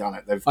actually done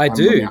it. I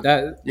do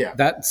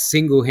that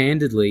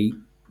single-handedly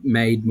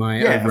made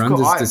my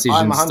over-unders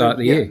decision to start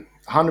the year.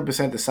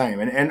 100% the same,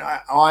 and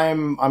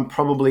I'm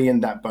probably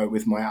in that boat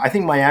with I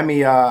think Miami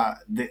they're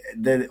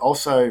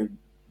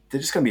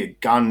just going to be a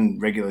gun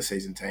regular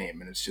season team,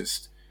 and it's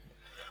just.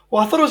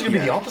 Well, I thought it was going to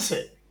be the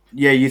opposite.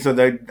 Yeah, you thought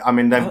they've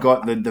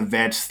got the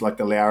vets like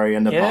the Lowry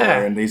and the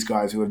Butler and these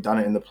guys who have done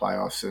it in the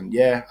playoffs, and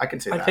I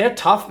can see that. They're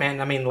tough, man.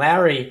 I mean,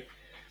 Lowry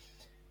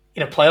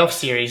in a playoff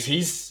series,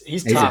 he's tough.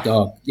 He's a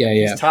dog. Yeah.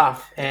 He's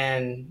tough,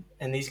 and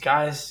these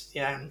guys,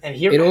 and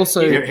Hero's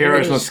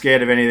not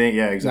scared of anything.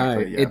 Yeah,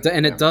 exactly. No,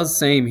 it does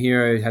seem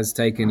Hero has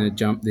taken a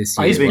jump this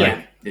year. He's been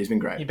great. He's been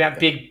great. About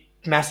big,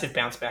 massive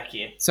bounce back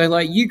here. So,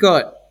 you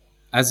got,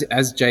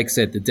 as Jake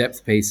said, the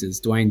depth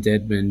pieces: Dwayne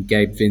Dedman,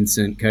 Gabe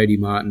Vincent, Cody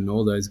Martin,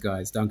 all those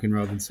guys, Duncan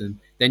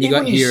Robinson. Then you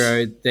got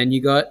Hero. Then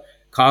you got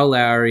Kyle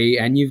Lowry,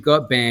 and you've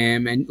got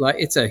Bam, and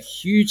it's a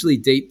hugely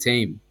deep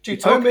team. Dude,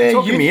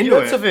 talking me into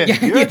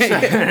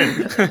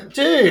it.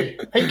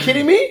 Dude, are you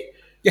kidding me?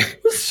 Yeah.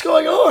 What's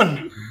going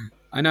on?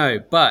 I know,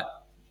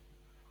 but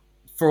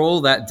for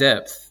all that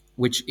depth,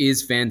 which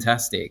is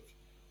fantastic,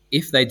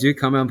 if they do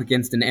come up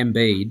against an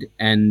Embiid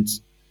and,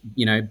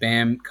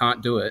 Bam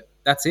can't do it,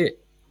 that's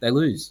it. They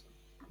lose.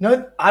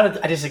 No, I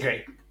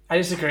disagree.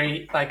 Because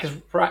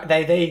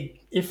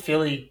if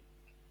Philly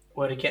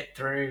were to get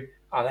through,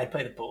 they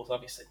play the Bulls,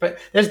 obviously. But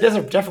there's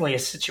definitely a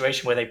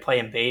situation where they play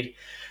Embiid.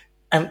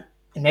 And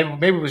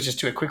maybe it was just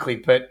too quickly,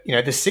 but,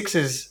 the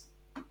Sixers...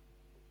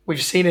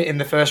 We've seen it in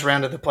the first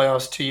round of the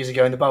playoffs 2 years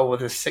ago in the bubble where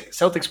the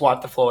Celtics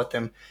wiped the floor with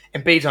them.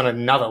 Embiid's on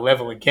another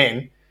level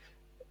again.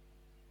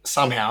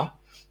 somehow.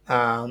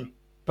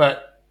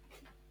 But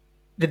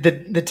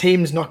the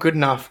team's not good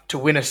enough to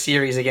win a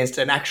series against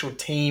an actual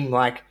team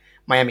like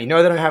Miami.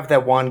 No, they don't have their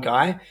one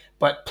guy,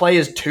 but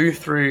players 2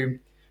 through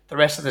the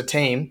rest of the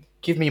team,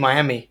 give me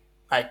Miami.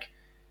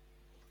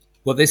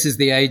 Well, this is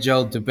the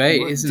age-old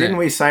debate, isn't it? Didn't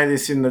we say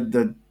this in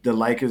the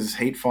Lakers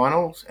Heat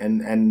finals,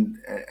 and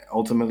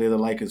ultimately the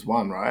Lakers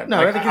won, right?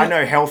 No, I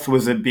know health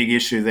was a big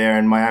issue there,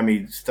 and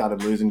Miami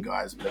started losing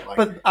guys,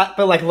 but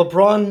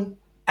LeBron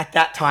at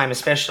that time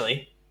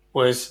especially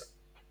was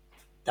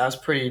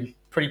pretty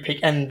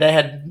peak, and they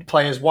had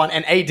players 1,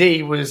 and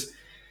AD was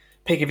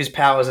peak of his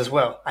powers as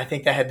well. I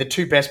think they had the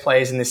 2 best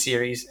players in the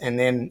series, and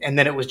then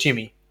it was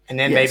Jimmy. And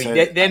then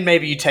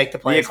maybe you take the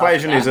players. The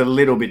equation is a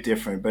little bit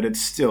different, but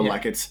it's still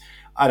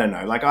I don't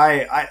know.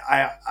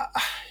 I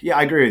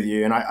agree with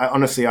you, and I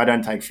honestly I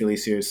don't take Philly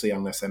seriously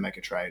unless they make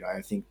a trade.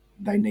 I think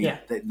they need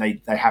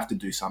they have to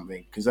do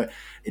something because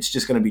it's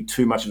just going to be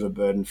too much of a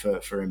burden for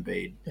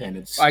Embiid, and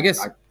it's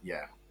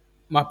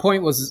my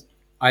point was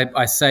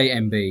I say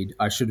Embiid.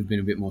 I should have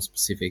been a bit more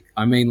specific.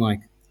 I mean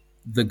like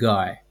the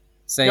guy.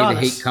 Say Giannis.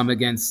 The Heat come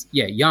against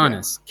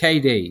Giannis,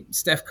 KD,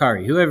 Steph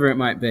Curry, whoever it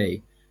might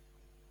be.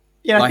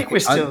 Yeah, I think we're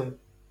still.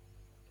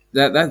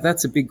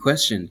 That's a big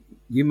question.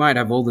 You might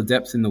have all the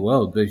depth in the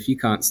world, but if you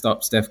can't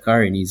stop Steph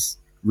Curry and he's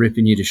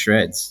ripping you to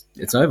shreds,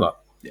 it's over.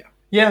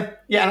 Yeah.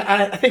 And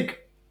I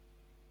think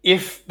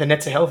if the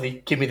Nets are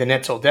healthy, give me the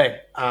Nets all day.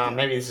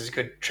 Maybe this is a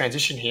good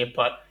transition here,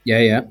 but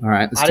all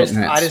right. Let's talk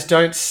Nets. I just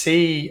don't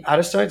see.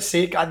 This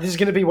is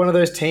going to be one of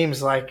those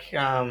teams like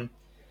the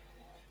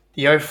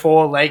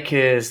 04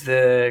 Lakers,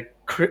 the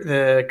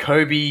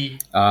Kobe.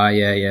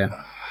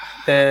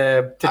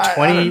 The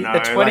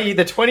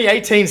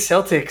 2018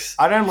 Celtics.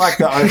 I don't like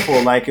the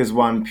 04 Lakers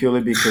one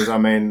purely because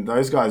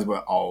those guys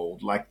were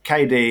old. Like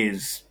KD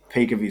is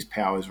peak of his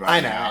powers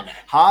right now. I know.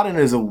 Harden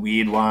is a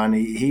weird one.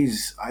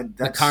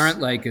 The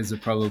current Lakers are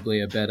probably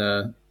a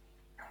better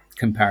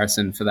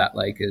comparison for that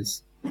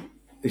Lakers.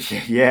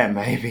 Yeah,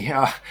 maybe.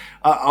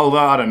 Although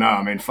I don't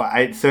know. For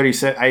age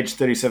 37,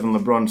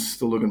 LeBron's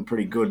still looking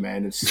pretty good,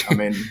 man. He's on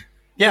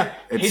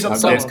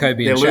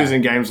Kobe. They're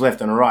losing games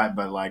left and right,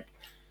 but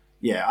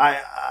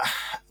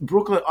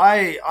Brooklyn.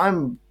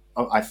 I'm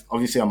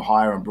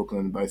higher on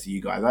Brooklyn than both of you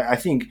guys. I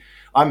think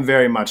I'm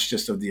very much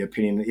just of the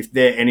opinion if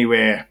they're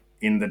anywhere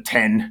in the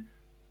 10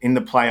 in the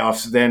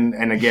playoffs, then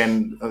and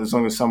again as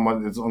long as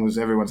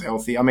everyone's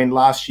healthy.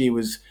 Last year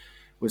was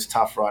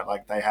tough, right?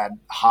 Like they had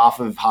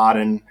half of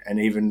Harden, and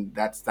even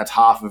that's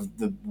half of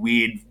the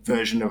weird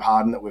version of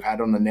Harden that we've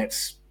had on the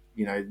Nets.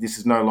 This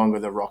is no longer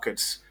the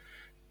Rockets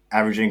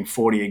averaging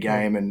 40 a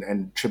game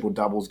and triple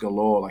doubles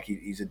galore. Like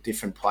he's a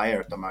different player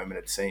at the moment,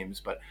 it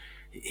seems. But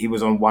he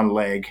was on one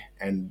leg,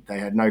 and they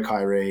had no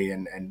Kyrie,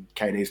 and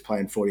KD's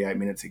playing 48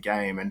 minutes a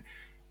game, and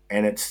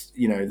it's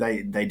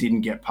they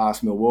didn't get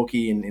past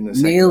Milwaukee in the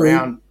second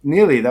round.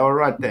 Nearly, they were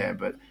right there,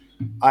 but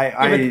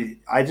I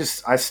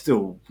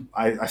still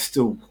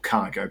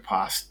can't go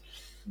past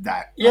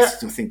that. I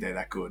still think they're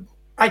that good.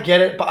 I get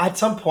it, but at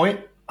some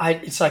point.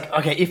 It's like,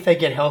 okay, if they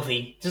get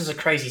healthy, this is a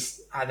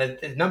crazy.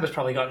 The numbers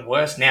probably gotten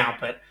worse now,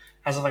 but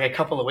as of like a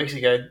couple of weeks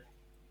ago,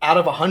 out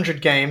of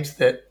 100 games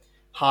that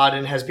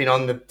Harden has been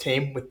on the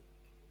team with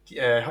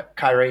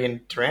Kyrie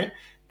and Durant,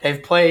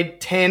 they've played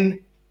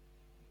 10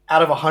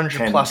 out of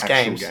 100 plus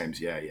games. 10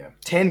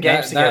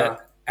 games together.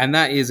 And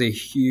that is a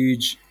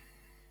huge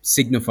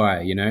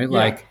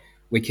signifier,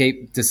 we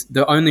keep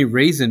the only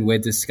reason we're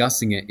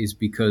discussing it is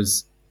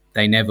because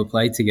they never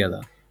played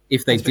together.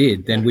 If they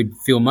did, then we'd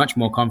feel much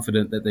more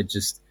confident that they'd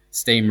just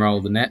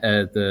steamroll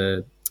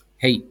the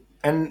Heat.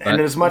 And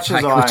as much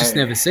as we just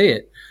never see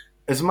it.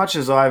 As much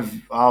as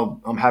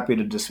I'm happy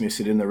to dismiss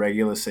it in the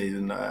regular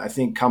season. I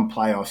think come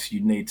playoffs,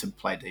 you need to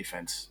play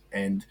defense,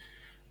 and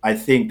I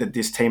think that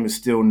this team is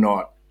still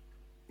not,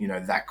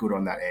 that good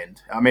on that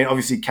end.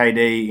 Obviously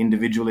KD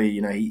individually,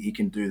 he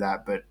can do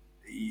that, but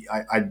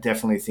I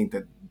definitely think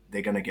that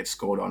they're going to get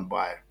scored on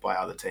by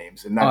other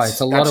teams, and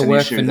it's a lot of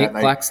work for Nick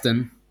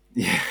Claxton.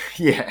 The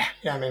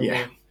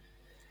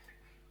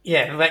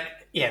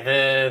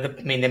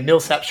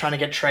Millsap's trying to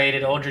get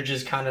traded. Aldridge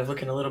is kind of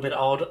looking a little bit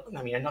old.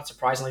 Not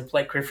surprisingly,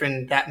 Blake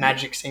Griffin, that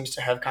magic seems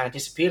to have kind of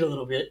disappeared a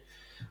little bit.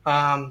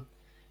 And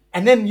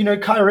then,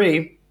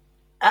 Kyrie,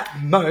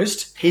 at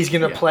most, he's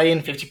going to play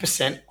in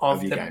 50% of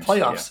the games.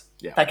 Playoffs.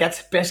 Yeah.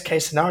 That's best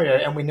case scenario,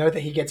 and we know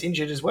that he gets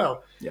injured as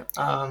well. Yeah.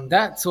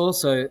 That's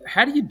also,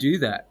 how do you do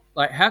that?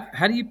 Like,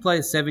 how do you play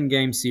a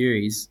 7-game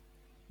series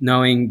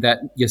knowing that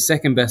your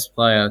second best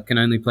player can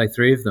only play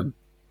 3 of them?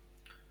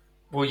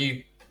 Well,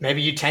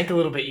 maybe you tank a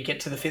little bit. You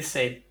get to the 5th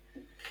seed.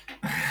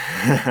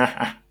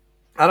 I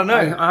don't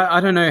know. I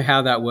don't know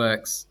how that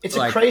works. It's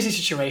a crazy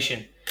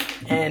situation.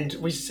 And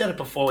we said it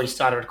before we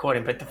started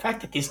recording, but the fact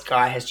that this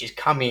guy has just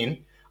come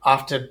in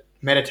after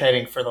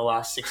meditating for the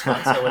last 6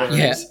 months or whatever it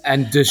is.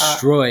 And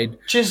destroyed.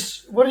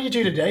 What did you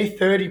do today?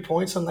 30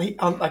 points on like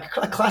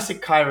a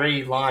classic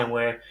Kyrie line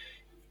where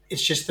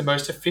it's just the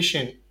most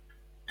efficient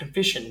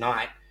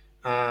night.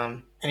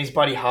 And his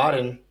buddy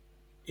Harden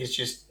is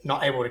just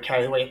not able to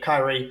carry the weight.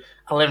 Kyrie,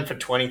 11 for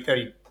 20,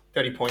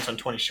 30 points on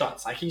 20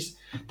 shots. Like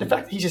the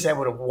fact that he's just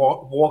able to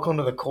walk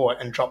onto the court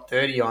and drop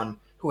 30 on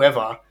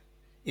whoever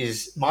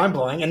is mind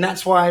blowing. And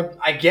that's why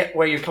I get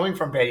where you're coming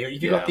from, Betty.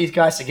 If you got these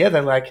guys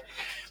together, like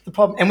the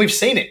problem, and we've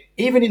seen it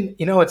even in,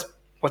 it's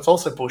what's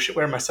also bullshit.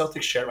 Wearing my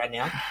Celtics shirt right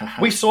now.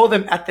 We saw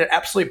them at their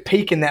absolute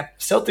peak in that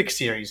Celtics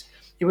series.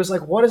 It was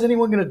like, what is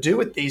anyone going to do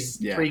with these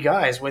three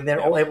guys when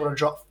they're all able to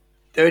drop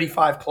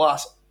 35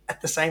 plus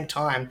at the same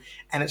time,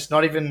 and it's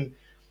not even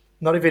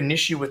an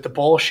issue with the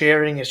ball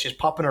sharing. It's just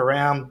popping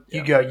around.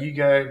 You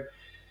go.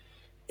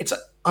 It's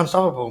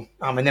unstoppable.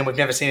 And then we've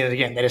never seen it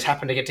again. They just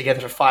happened to get together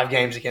for 5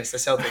 games against the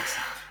Celtics.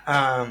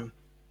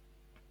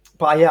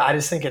 But yeah, I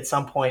just think at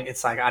some point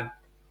it's like I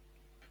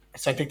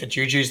don't think the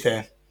juju's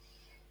there.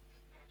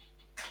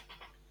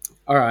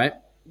 All right.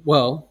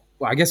 Well,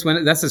 I guess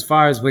that's as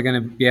far as we're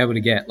going to be able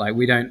to get. Like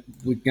we're going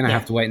to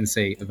have to wait and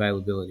see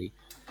availability.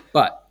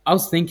 But I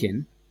was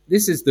thinking,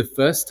 this is the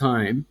first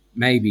time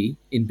maybe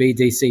in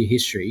BDC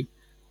history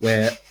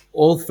where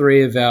all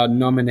 3 of our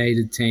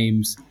nominated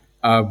teams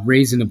are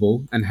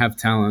reasonable and have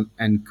talent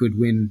and could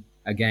win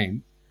a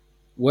game.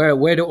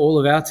 Where do all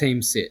of our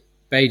teams sit?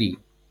 Beatty.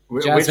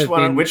 Which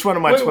one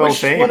of my 12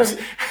 teams?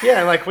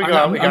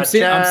 I'm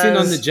sitting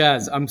on the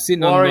Jazz. I'm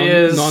sitting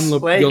Warriors, on your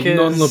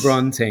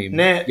non-LeBron team.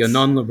 Nets. Your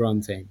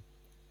non-LeBron team.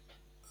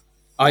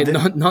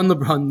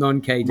 Non-LeBron,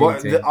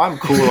 non-KD team. I'm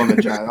cool on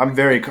the Jazz. I'm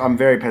very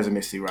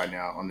pessimistic right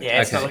now on the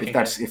Jazz.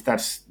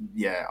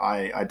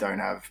 I don't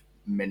have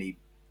many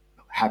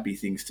happy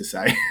things to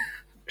say.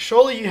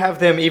 Surely you have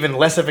them even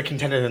less of a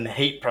contender than the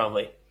Heat,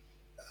 probably.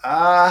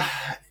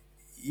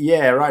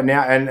 Yeah, right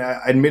now, and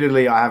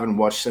admittedly, I haven't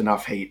watched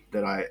enough Heat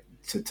that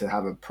to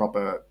have a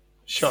proper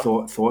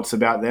thoughts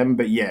about them.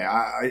 But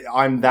yeah,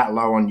 I'm that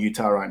low on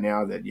Utah right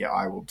now that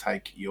I will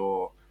take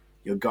your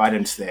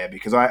guidance there,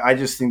 because I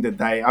just think that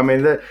they've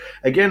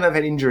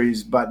had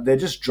injuries, but they're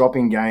just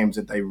dropping games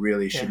that they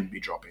really shouldn't be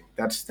dropping.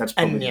 That's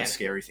probably the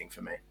scary thing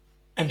for me.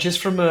 And just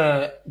from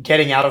a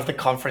getting out of the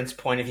conference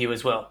point of view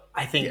as well,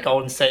 I think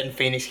Golden State and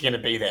Phoenix are going to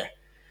be there.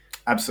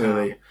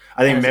 Absolutely.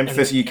 I think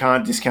Memphis, you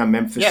can't discount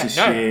Memphis this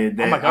year.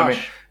 Oh my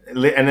gosh.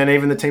 And then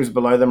even the teams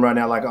below them right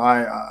now, like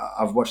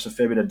I've watched a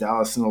fair bit of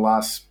Dallas in the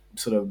last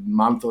sort of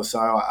month or so.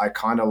 I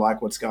kind of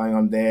like what's going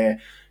on there.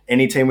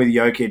 Any team with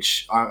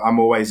Jokic, I'm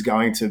always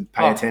going to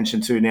pay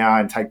attention to now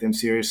and take them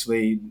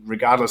seriously,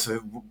 regardless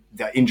of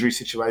the injury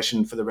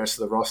situation for the rest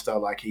of the roster.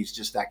 Like, he's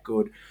just that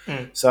good.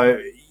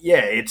 So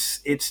yeah,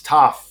 it's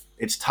tough.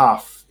 It's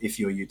tough if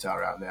you're Utah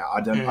right now. I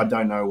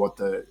don't know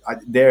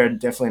they're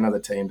definitely another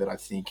team that I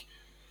think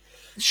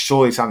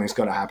surely something's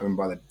got to happen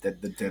by the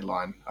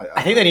deadline.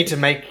 I think they need to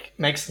make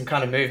some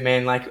kind of move,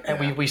 man. Like,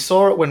 and we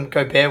saw it when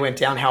Gobert went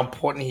down, how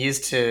important he is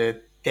to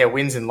their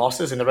wins and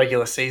losses in the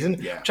regular season,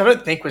 which I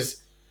don't think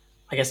was,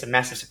 I guess, a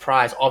massive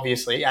surprise.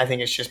 Obviously, I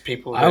think it's just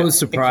people. I was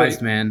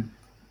surprised, man.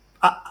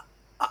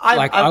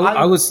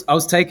 I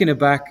was taken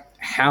aback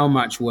how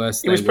much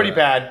worse. It was pretty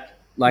bad.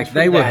 Like,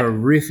 they were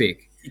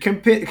horrific.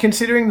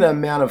 Considering the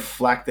amount of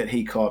flack that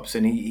he cops,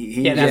 and he's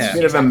a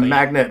bit of a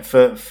magnet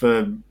for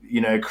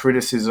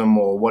criticism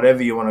or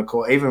whatever you want to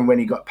call it, even when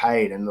he got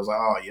paid and it was like,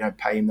 oh, you don't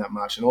pay him that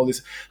much and all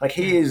this. Like,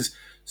 he is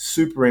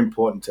super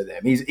important to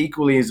them. He's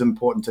equally as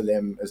important to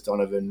them as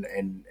Donovan,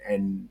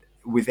 and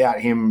without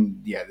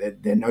him,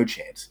 they're no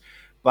chance.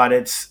 But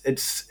it's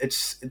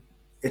just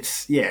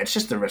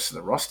the rest of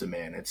the roster,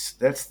 man.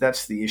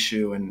 That's the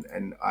issue,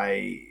 and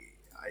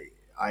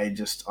I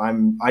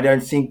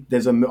don't think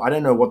I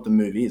don't know what the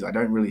move is. I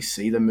don't really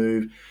see the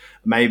move.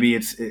 Maybe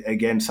it's,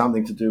 again,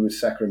 something to do with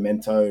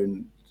Sacramento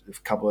and a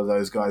couple of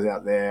those guys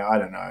out there. I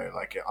don't know.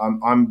 Like,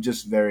 I'm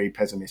just very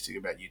pessimistic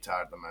about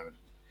Utah at the moment.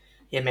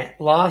 Yeah, man.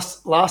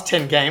 Last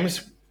 10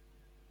 games,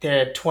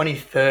 they're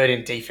 23rd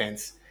in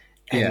defense.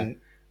 And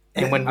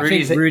when I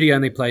think Rudy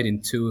only played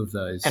in 2 of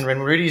those. And when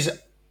Rudy's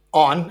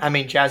on, I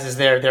mean, Jazz is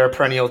there. They're a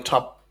perennial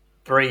top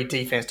 3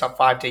 defense, top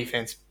 5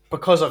 defense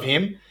because of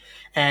him.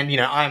 And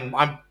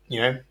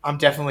I'm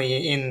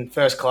definitely in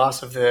first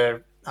class of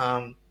the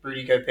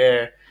Rudy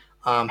Gobert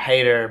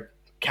hater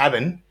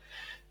cabin.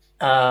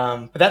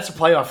 But that's a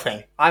playoff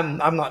thing.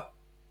 I'm not.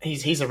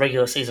 He's a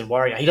regular season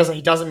warrior. He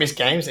doesn't miss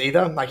games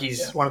either. Like,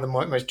 he's one of the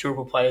most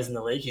durable players in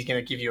the league. He's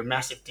going to give you a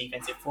massive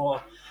defensive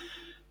floor.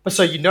 But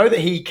so you know that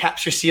he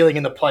caps your ceiling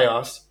in the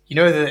playoffs. You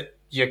know that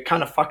you're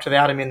kind of fucked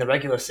without him in the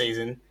regular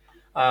season.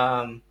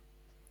 They're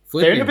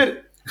in a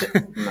bit.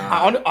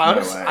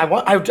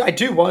 I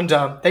do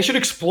wonder. They should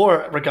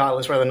explore it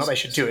regardless whether or not they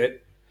should do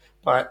it.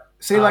 But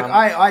see,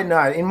 I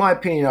know, in my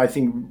opinion, I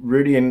think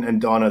Rudy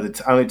and Don are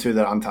the only 2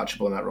 that are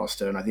untouchable in that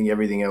roster, and I think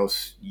everything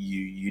else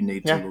you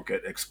need to look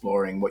at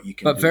exploring what you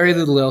can. But do very there.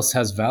 little else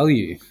has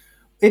value.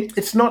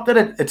 It's not that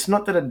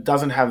it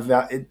doesn't have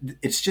value.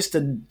 It's just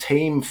a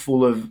team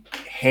full of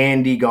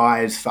handy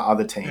guys for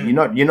other teams.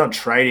 You're not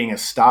trading a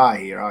star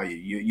here, are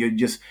you? You're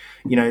just,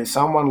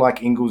 someone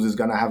like Ingles is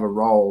going to have a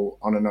role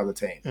on another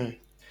team.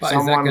 But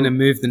is that going to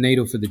move the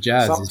needle for the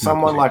Jazz?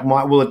 Someone like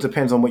it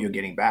depends on what you're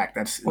getting back.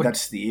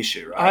 That's the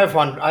issue, right?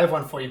 I have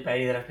one for you,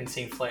 Beatty, that I've been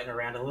seeing floating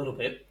around a little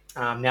bit.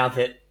 Now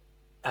that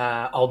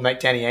old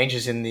mate Danny Ainge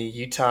is in the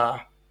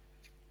Utah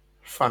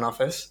front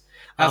office.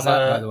 How's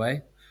that, by the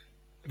way?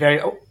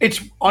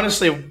 It's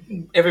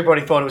honestly,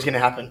 everybody thought it was going to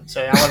happen,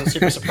 so I wasn't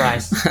super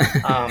surprised.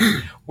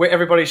 Where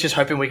everybody's just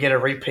hoping we get a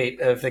repeat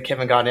of the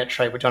Kevin Garnett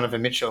trade with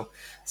Donovan Mitchell.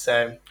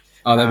 So,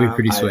 that'd be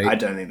pretty sweet. I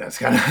don't think that's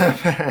going to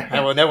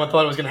happen. Well, no one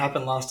thought it was going to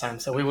happen last time,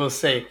 so we will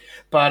see.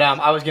 But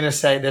I was going to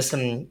say there's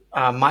some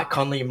Mike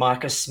Conley,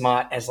 Marcus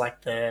Smart as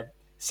like the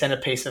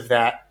centerpiece of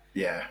that.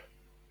 Yeah,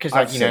 because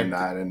I've seen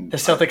that, and the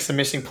Celtics are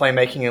missing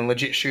playmaking and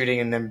legit shooting,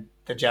 and then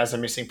the Jazz are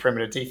missing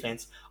perimeter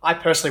defense. I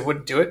personally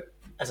wouldn't do it.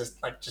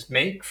 Just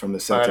me from the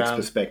Celtics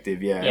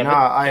perspective, yeah.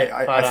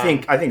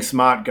 I think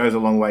Smart goes a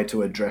long way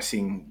to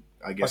addressing,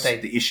 I guess,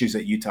 the issues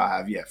that Utah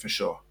have. Yeah, for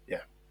sure.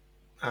 Yeah.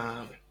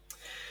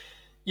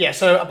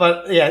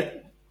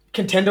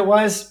 Contender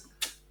wise,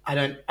 I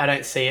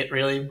don't see it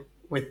really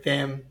with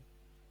them.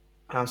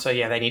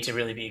 They need to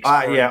really be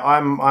exploring.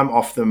 I'm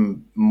off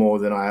them more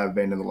than I have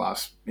been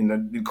in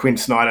the Quinn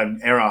Snyder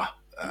era.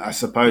 I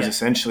suppose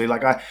essentially,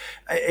 like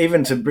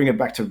even to bring it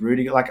back to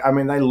Rudy,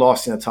 they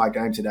lost in a tight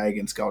game today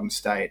against Golden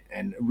State,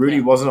 and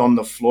Rudy wasn't on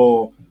the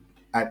floor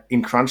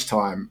in crunch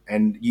time,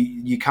 and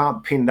you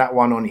can't pin that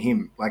one on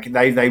him. Like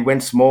they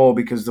went small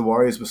because the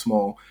Warriors were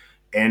small,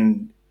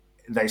 and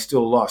they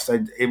still lost.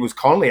 It was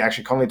Conley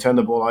actually. Conley turned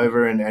the ball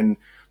over, and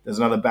there's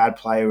another bad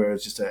play where it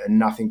was just a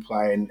nothing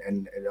play,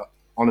 and it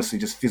honestly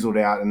just fizzled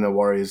out, and the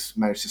Warriors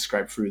managed to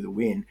scrape through the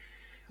win.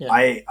 Yeah.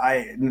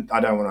 I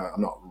don't want to.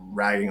 I'm not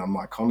ragging on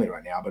Mike Conley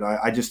right now, but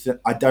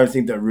I don't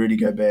think that Rudy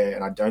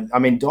Gobert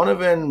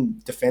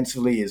Donovan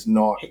defensively is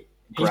not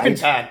great.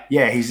 He's been bad.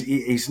 Yeah,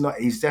 he's not.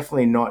 He's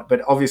definitely not.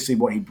 But obviously,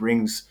 what he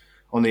brings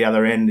on the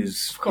other end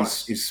is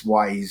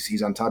why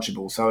he's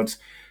untouchable. So it's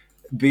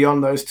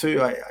beyond those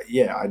two.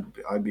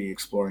 I'd be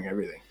exploring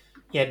everything.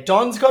 Yeah,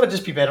 Don's got to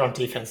just be better on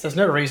defense. There's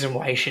no reason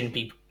why he shouldn't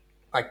be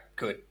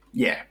good.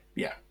 Yeah.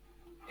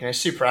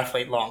 Super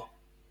athlete long.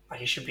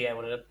 He should be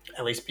able to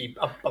at least be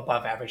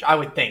above average, I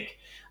would think.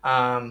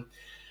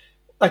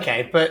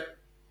 Okay, but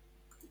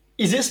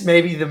is this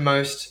maybe the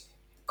most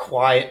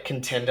quiet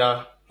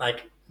contender,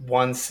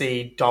 one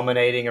seed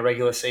dominating a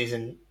regular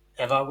season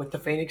ever with the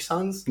Phoenix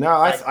Suns? No,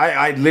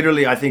 I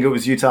literally think it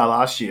was Utah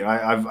last year.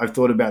 I've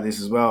thought about this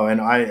as well, and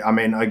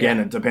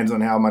it depends on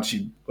how much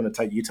you want to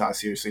take Utah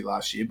seriously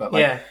last year, but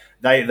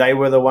they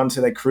were the ones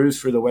who they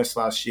cruised through the West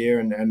last year,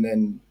 and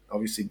then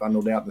obviously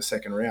bundled out in the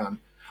second round.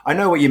 I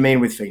know what you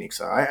mean with Phoenix,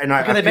 though.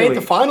 They made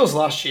the finals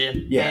last year.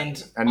 Yeah,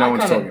 and no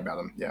one's talking about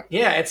them. Yeah.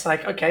 Yeah, it's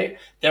okay,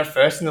 they're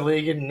first in the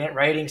league in net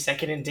rating,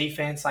 second in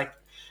defense.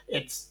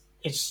 It's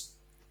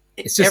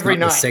just every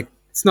night.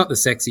 It's not the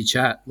sexy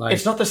chat.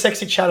 It's not the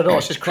sexy chat at all.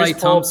 It's just Chris Klay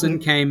Thompson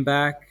came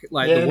back.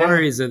 The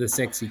Warriors are the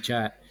sexy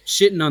chat.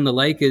 Shitting on the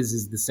Lakers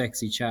is the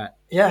sexy chat.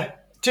 Yeah.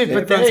 Dude,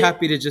 but everyone's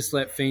happy to just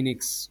let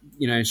Phoenix,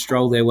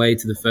 stroll their way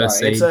to the first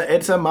seed.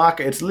 It's a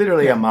market. It's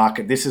literally a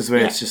market. This is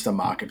where it's just a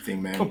market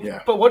thing, man.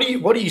 But what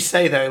do you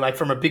say though?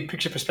 From a big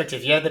picture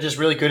perspective, they're just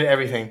really good at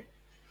everything.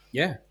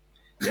 Yeah,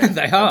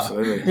 they are.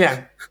 Absolutely.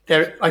 Yeah,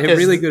 they're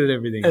really good at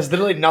everything. There's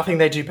literally nothing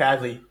they do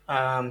badly.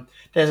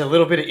 There's a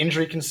little bit of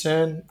injury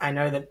concern. I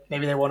know that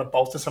maybe they want to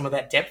bolster some of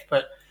that depth,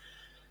 but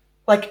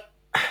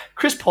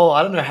Chris Paul,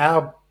 I don't know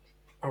how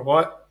or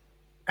what.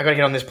 I got to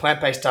get on this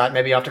plant-based diet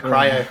maybe after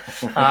cryo.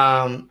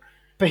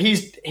 But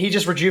he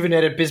just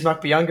rejuvenated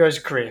Bismack Biyombo's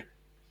career.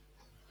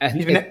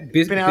 He's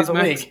been out of the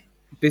league.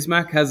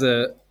 Bismack has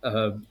a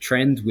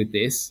trend with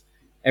this.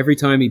 Every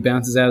time he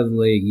bounces out of the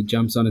league, he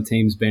jumps on a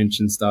team's bench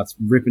and starts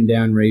ripping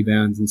down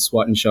rebounds and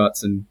swatting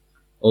shots, and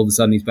all of a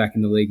sudden he's back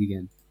in the league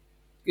again.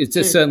 It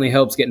just certainly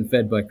helps getting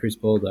fed by Chris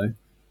Paul, though.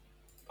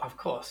 Of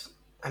course.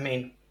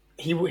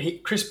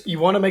 Chris, you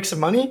want to make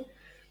some money?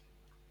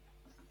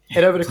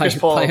 Head over to Chris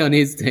Paul. Play on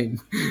his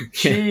team.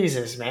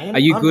 Jesus, man. Are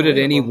you good at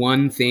any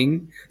one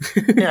thing?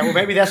 Yeah, well,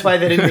 maybe that's why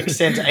they didn't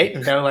extend to 8.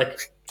 And they were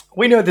like,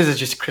 we know this is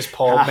just Chris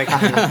Paul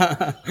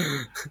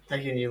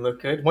making you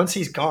look good. Once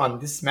he's gone,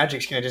 this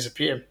magic's going to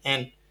disappear.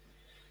 And,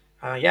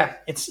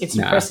 it's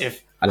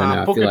impressive. I don't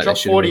know. Booker I feel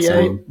dropped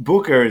 48.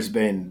 Booker has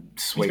been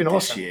sweet this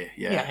awesome. year.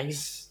 Yeah,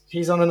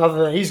 he's on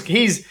another –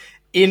 he's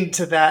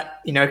into that,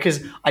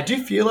 because I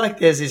do feel like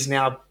there's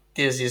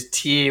this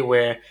tier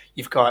where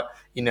you've got –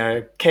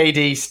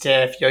 KD,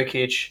 Steph,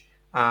 Jokic,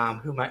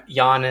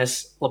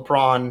 Giannis,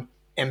 LeBron,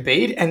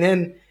 Embiid, and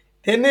then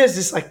there's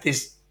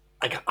this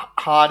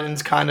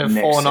Harden's kind of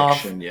fallen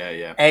off.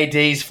 Yeah.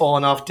 AD's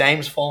fallen off.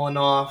 Dame's fallen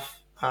off.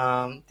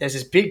 There's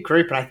this big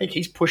group, and I think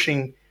he's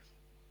pushing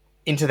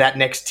into that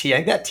next tier. I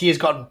think that tier's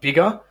gotten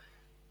bigger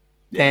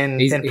than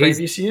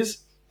previous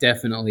years.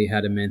 Definitely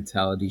had a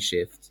mentality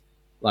shift.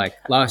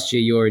 Last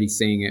year, you're already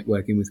seeing it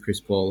working with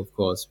Chris Paul, of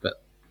course,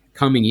 but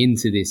coming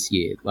into this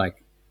year,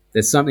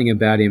 there's something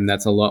about him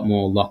that's a lot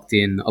more locked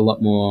in, a lot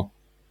more,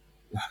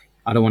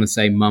 I don't want to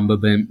say Mamba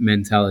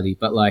mentality,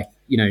 but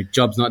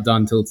job's not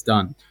done till it's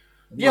done.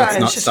 Yeah, Let's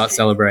not start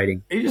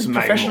celebrating. He just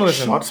makes more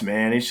shots,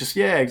 man. It's just,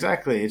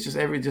 exactly. It's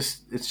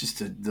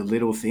just the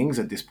little things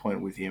at this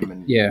point with him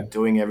and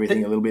doing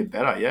everything a little bit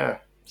better. Yeah.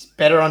 It's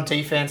better on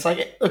defense.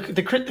 Look,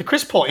 the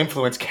Chris Paul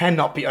influence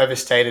cannot be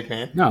overstated,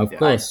 man. No, of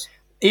course.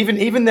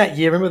 even that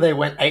year, remember they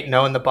went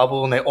 8-0 in the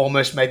bubble and they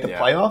almost made the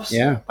playoffs?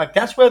 Yeah. Like,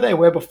 that's where they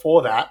were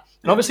before that.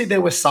 And obviously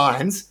there were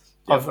signs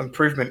of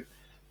improvement.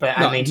 But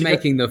Not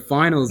making the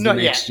finals the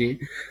next year.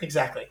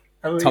 Exactly.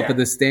 Top of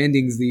the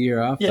standings the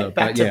year after.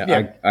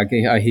 Yeah, I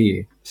hear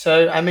you.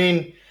 So, I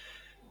mean,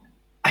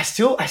 I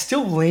still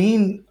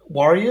lean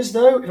Warriors,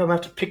 though, if I'm going to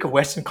have to pick a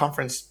Western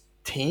Conference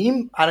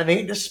team. I don't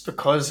think this is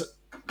because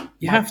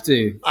you have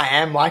to. I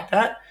am like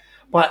that.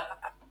 But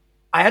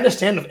I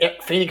understand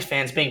Phoenix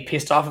fans being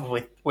pissed off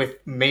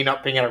with me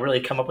not being able to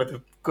really come up with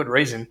a good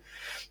reason.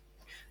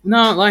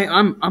 No, like,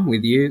 I'm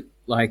with you.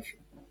 Like,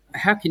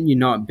 how can you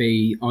not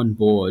be on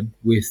board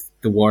with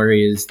the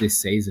Warriors this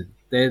season?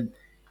 They've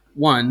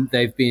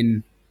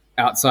been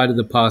outside of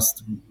the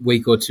past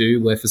week or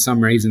two where for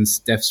some reason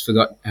Steph's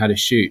forgot how to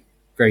shoot.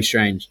 Very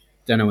strange.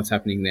 Don't know what's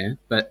happening there.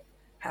 But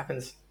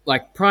happens.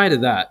 Like, prior to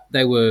that,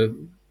 they were,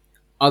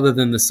 other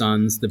than the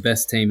Suns, the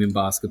best team in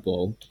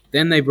basketball.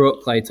 Then they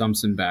brought Klay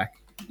Thompson back.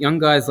 Young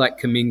guys like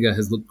Kuminga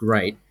has looked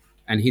great,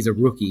 and he's a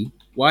rookie.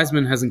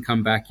 Wiseman hasn't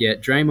come back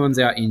yet. Draymond's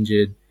out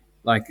injured.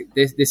 Like,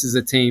 this is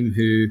a team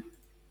who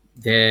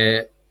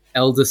their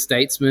elder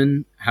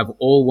statesmen have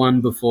all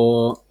won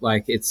before.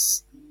 Like,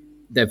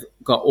 they've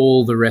got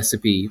all the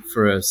recipe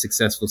for a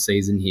successful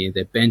season here.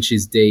 Their bench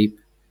is deep.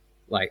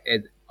 Like,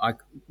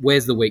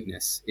 where's the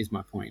weakness is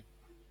my point.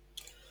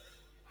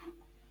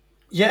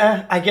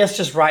 Yeah, I guess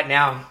just right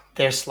now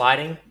they're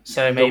sliding.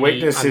 So maybe the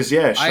weakness is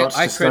shots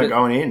just not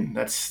going in.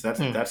 That's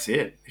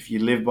it. If you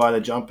live by the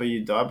jumper,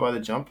 you die by the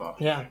jumper.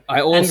 Yeah.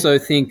 I also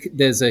think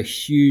there's a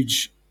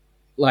huge,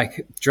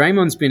 like,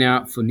 Draymond's been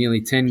out for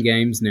nearly 10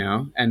 games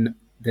now, and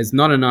there's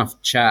not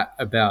enough chat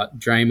about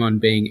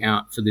Draymond being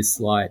out for this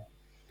slide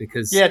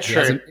because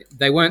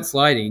they weren't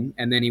sliding,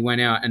 and then he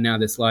went out, and now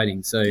they're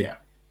sliding. So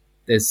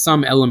there's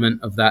some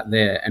element of that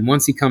there. And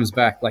once he comes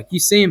back, like, you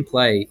see him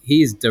play,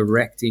 he is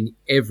directing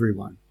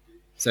everyone.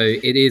 So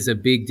it is a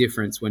big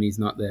difference when he's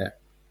not there.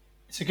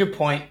 It's a good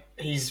point.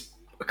 He's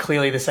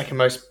clearly the second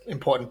most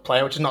important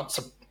player, which is not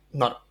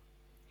a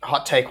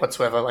hot take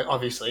whatsoever, like,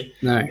 obviously.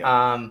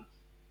 No.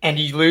 And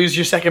you lose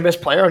your second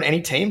best player on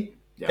any team,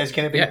 there's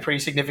going to be a pretty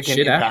significant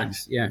impact.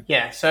 Happens.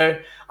 Yeah. So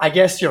I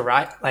guess you're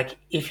right. Like,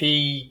 if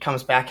he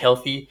comes back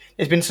healthy,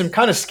 there's been some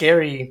kind of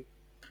scary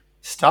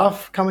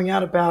stuff coming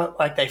out about,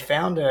 like, they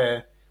found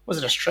a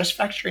stress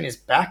fracture in his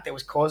back that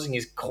was causing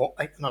his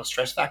not a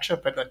stress fracture,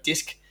 but a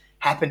disc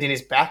happened in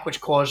his back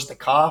which caused the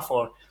calf,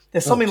 or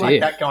there's something like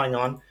that going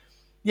on.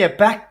 Yeah,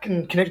 back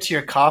and connect to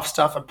your calf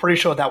stuff. I'm pretty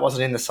sure that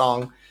wasn't in the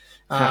song.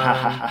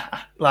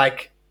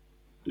 Like,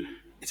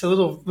 it's a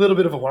little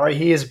bit of a worry.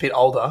 He is a bit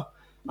older.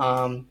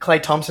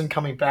 Klay Thompson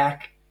coming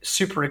back,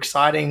 super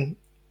exciting.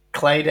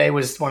 Klay Day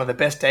was one of the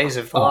best days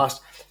of the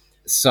last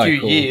few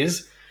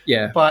years.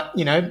 Yeah. But,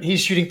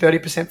 he's shooting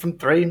 30% from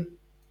three.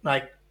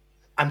 Like,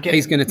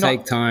 he's going to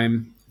take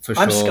time, for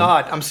sure.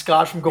 I'm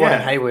scarred from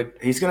Gordon Hayward.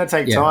 He's going to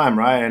take time,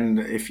 right? And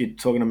if you're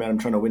talking about him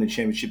trying to win a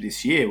championship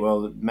this year,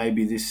 well,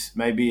 maybe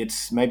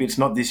it's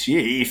not this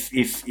year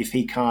if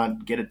he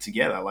can't get it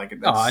together. Like,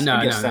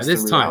 that's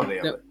there's time.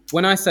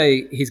 When I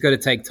say he's got to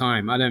take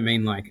time, I don't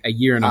mean like a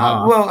year and a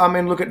half. Well, I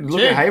mean, look at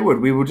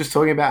Hayward. We were just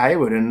talking about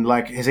Hayward, and,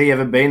 like, has he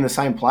ever been the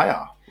same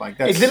player? Like,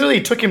 it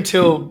literally took him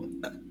till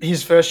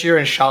his first year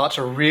in Charlotte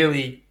to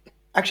really.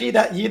 Actually,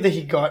 that year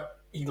that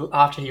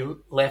after he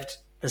left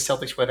the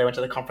Celtics, where they went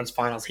to the conference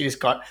finals, he just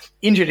got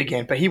injured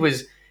again. But he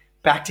was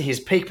back to his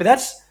peak. But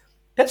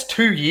that's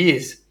 2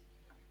 years.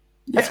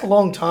 That's a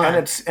long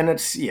time. And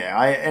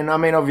I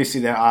mean, obviously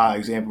there are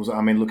examples.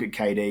 I mean, look at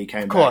KD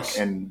came back,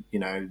 and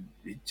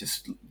it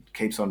just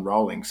keeps on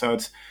rolling. So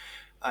it's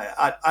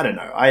I don't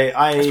know.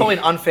 It's probably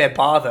an unfair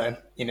bar, though.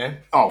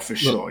 Oh, for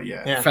sure,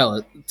 yeah.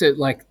 Fella,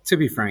 to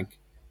be frank,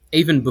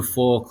 even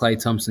before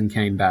Klay Thompson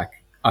came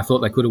back, I thought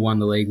they could have won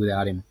the league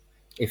without him.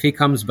 If he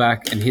comes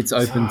back and hits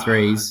open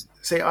threes,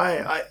 see,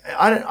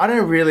 I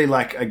don't really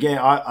like. Again,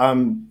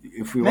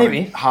 if we want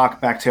to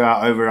hark back to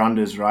our over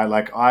unders, right?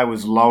 Like, I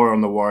was lower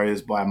on the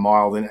Warriors by a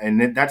mile,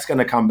 and that's going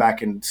to come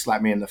back and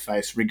slap me in the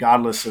face,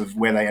 regardless of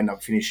where they end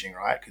up finishing,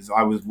 right? Because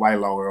I was way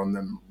lower on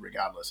them,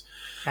 regardless.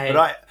 Hey,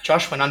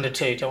 Josh went under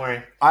too. Don't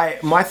worry.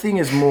 My thing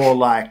is more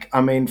like,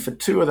 I mean, for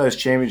 2 of those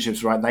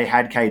championships, right? They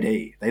had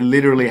KD. They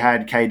literally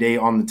had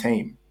KD on the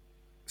team.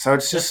 So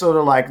it's just sort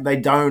of like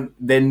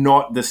they're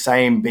not the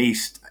same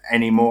beast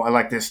anymore.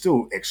 Like, they're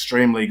still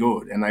extremely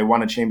good, and they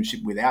won a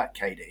championship without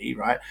KD,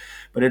 right?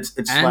 But it's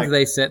and like,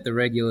 they set the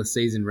regular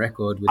season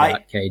record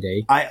without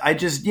KD. I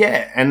just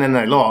and then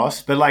they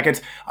lost. But, like,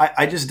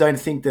 I just don't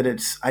think that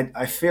it's.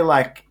 I feel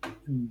like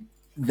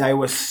they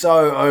were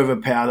so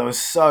overpowered. They were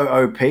so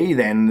OP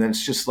then. And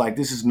it's just like,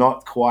 this is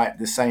not quite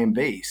the same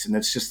beast. And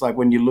it's just like,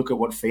 when you look at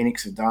what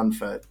Phoenix have done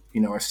for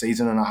a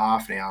season and a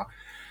half now.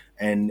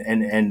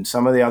 And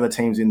some of the other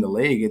teams in the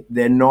league,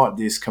 they're not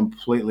this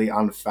completely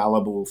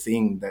unfallible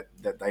thing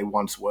that they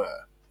once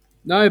were.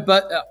 No,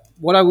 but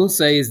what I will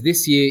say is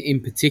this year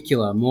in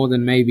particular, more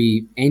than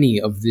maybe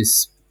any of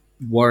this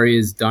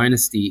Warriors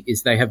dynasty,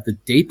 is they have the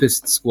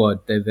deepest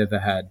squad they've ever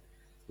had.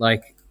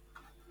 Like,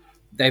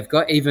 they've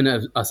got even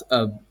a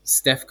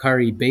Steph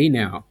Curry B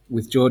now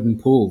with Jordan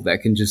Poole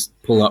that can just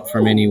pull up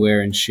from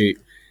anywhere and shoot.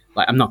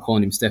 Like, I'm not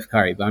calling him Steph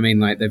Curry, but I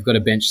mean, like, they've got a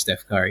bench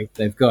Steph Curry.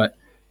 They've got,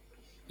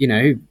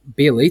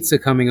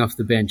 Bielitsa coming off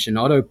the bench and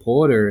Otto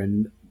Porter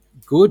and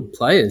good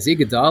players.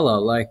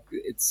 Iguodala, like,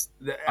 it's...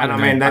 And I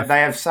mean, they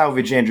have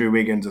salvage Andrew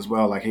Wiggins as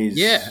well. Like,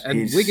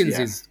 Wiggins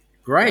is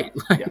great.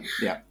 Like,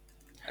 yeah.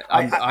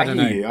 I don't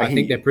know. I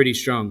think they're pretty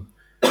strong.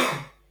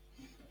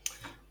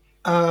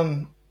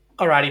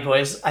 Alrighty,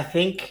 boys. I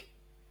think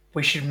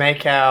we should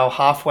make our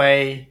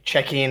halfway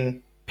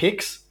check-in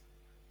picks.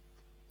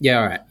 Yeah,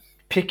 all right.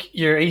 Pick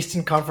your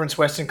Eastern Conference,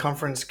 Western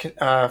Conference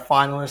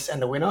finalists and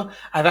the winner.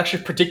 I've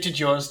actually predicted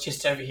yours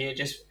just over here,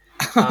 just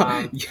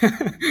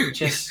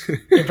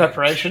in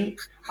preparation.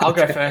 I'll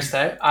go first,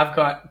 though. I've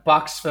got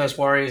Bucks versus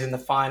Warriors in the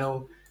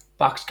final.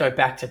 Bucks go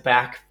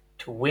back-to-back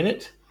to win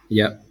it.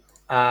 Yep.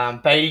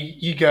 Beatty,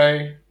 you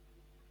go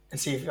and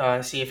see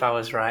if I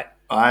was right.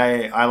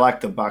 I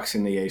like the Bucks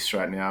in the East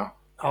right now.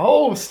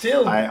 Oh,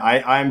 still.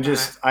 I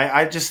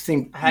just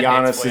think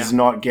Giannis is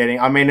not getting.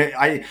 I mean,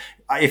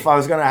 if I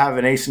was going to have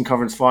an Eastern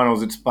Conference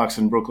Finals, it's Bucks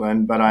and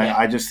Brooklyn. But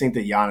I just think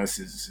that Giannis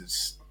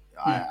is.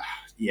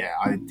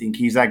 I think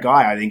he's that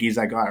guy.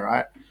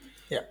 Right?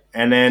 Yeah.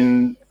 And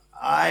then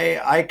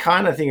I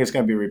kind of think it's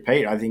going to be a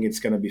repeat. I think it's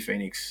going to be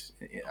Phoenix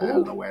out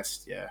of the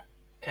West. Yeah.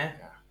 Okay.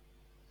 Yeah.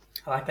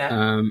 I like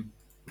that.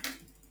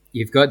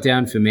 You've got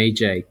down for me,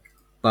 Jake,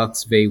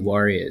 Bucks v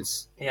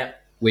Warriors. Yeah.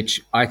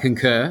 Which I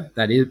concur.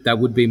 That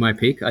would be my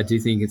pick. I do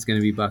think it's going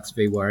to be Bucks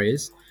v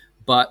Warriors.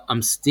 But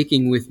I'm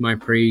sticking with my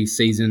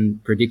pre-season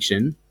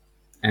prediction,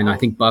 and I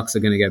think Bucks are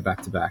going to go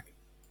back-to-back.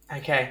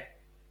 Okay.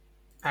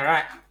 All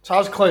right. So I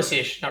was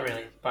close-ish, not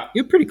really, but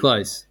you're pretty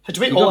close. So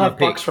do we all have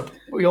Bucks?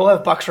 We all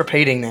have Bucks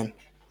repeating then.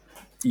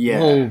 Yeah.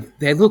 Well,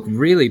 they look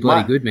really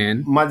bloody good,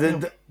 man.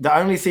 The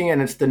only thing,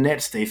 and it's the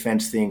Nets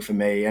defense thing for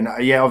me, and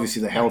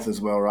obviously the health as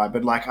well, right?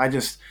 But like,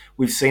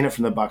 we've seen it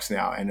from the Bucks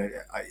now, and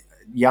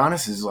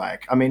Giannis is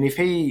like, I mean, if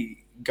he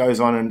goes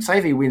on and say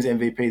if he wins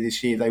MVP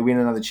this year, they win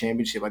another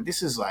championship. Like,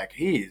 this is like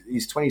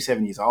he's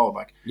 27 years old.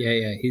 Like,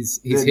 he's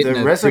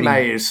the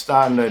resume is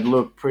starting to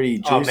look pretty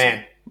juicy. Oh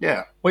man,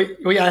 yeah.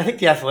 I think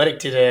the Athletic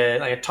did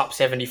a top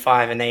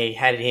 75, and they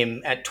had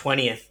him at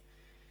 20th.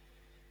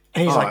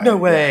 And he's like, no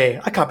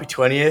way, I can't be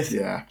 20th.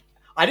 Yeah.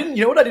 You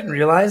know what I didn't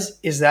realize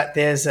is that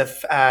there's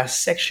a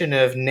section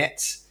of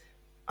Nets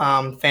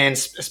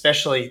fans,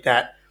 especially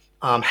that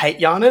hate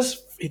Giannis.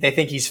 They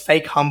think he's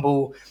fake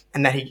humble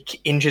and that he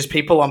injures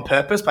people on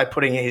purpose by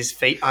putting his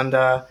feet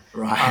under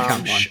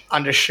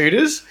under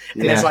shooters.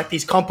 And there's like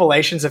these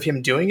compilations of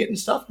him doing it and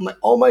stuff. I'm like,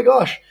 oh my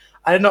gosh,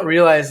 I did not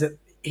realize that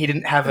he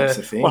didn't have a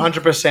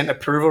 100%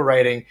 approval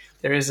rating.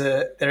 There is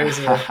a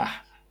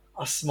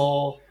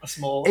small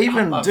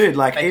even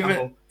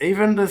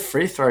the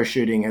free throw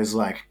shooting has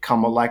like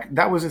come on. Like,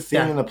 that was a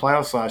thing in the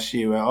playoffs last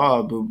year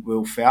where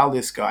we'll foul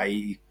this guy.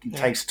 He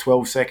takes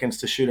 12 seconds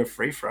to shoot a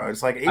free throw.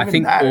 It's like, even I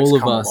think that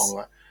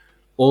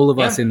all of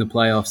us in the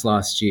playoffs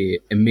last year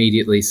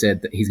immediately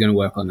said that he's going to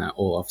work on that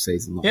all off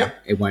season long. Yeah,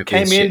 it won't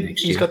came be in.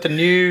 next year. He's got the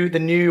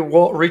new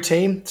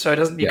routine, so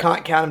you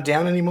can't count him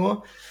down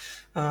anymore.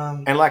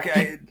 And like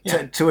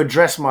to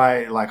address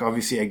my, like,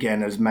 obviously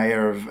again as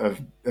mayor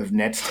of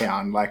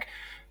Netstown, like,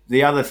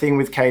 the other thing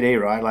with KD,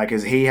 right, like,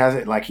 is he has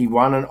it, like, he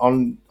won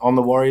on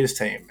the Warriors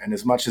team, and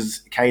as much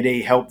as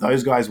KD helped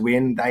those guys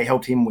win, they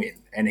helped him win,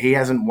 and he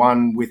hasn't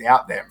won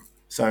without them.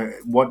 So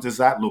what does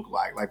that look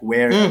like? Like,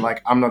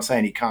 like, I'm not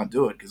saying he can't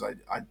do it, because I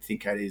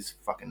think KD's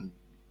fucking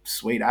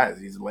sweet as,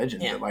 he's a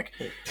legend, but like,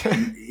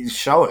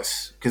 show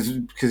us, because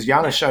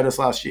Giannis showed us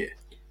last year.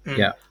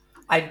 Yeah.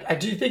 I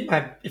do think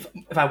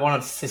if I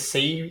wanted to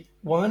see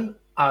one,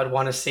 I would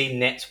want to see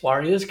Nets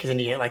Warriors, because then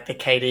you get like the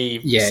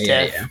KD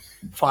Steph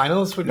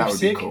finals would be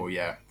sick. That would be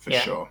cool, for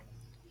sure.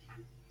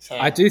 So,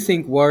 I do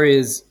think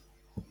Warriors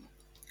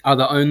are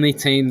the only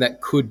team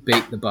that could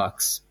beat the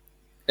Bucks,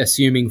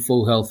 assuming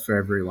full health for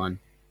everyone.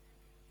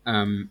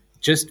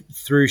 Just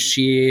through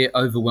sheer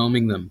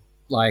overwhelming them.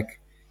 Like,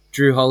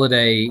 Drew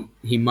Holiday,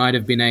 he might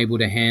have been able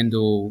to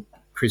handle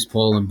Chris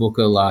Paul and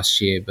Booker last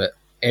year, but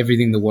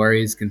everything the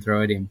Warriors can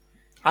throw at him.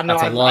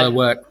 That's a lot of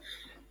work.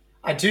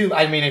 I do.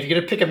 I mean, if you're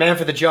going to pick a man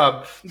for the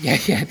job.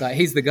 Yeah, like,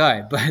 he's the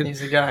guy. But he's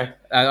the guy.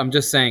 I'm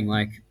just saying,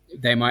 like,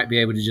 they might be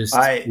able to just,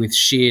 with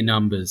sheer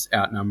numbers,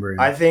 outnumber him.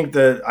 I think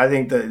that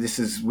this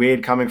is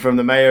weird coming from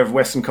the mayor of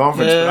Western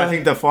Conference, but I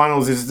think the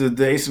finals is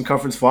the Eastern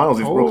Conference finals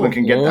if Brooklyn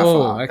can get that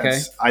far. Okay.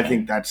 I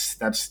think that's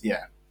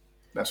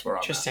where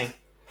I'm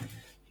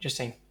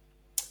Interesting.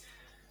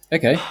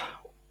 Okay.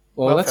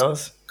 Well, that's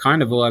fellas,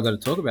 kind of all I got to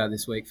talk about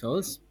this week,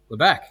 fellas. We're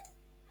back.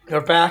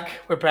 We're back.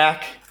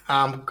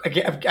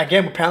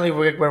 Again, apparently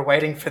we're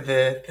waiting for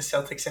the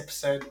Celtics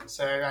episode.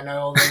 So I know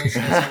all the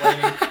listeners are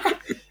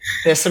waiting.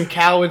 There's some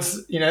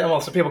cowards,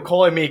 some people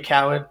calling me a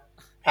coward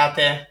out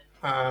there.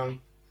 But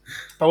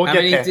we'll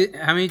get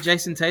there. How many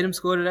Jason Tatum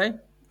scored today?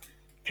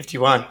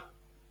 51.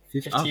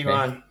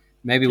 51. Okay.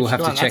 Maybe we'll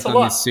have to check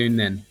on this soon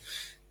then.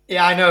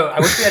 Yeah, I know.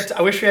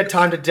 I wish we had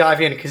time to dive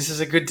in because this is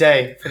a good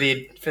day for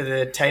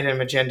the Tatum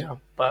agenda.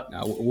 But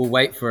No, we'll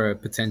wait for a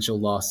potential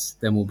loss,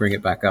 then we'll bring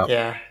it back up.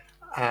 yeah,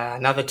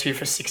 another 2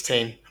 for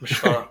 16. I'm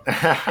sure.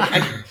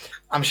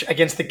 I'm sure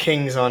against the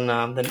Kings on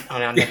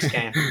our next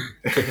game.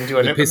 We can do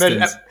an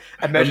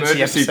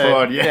emergency episode.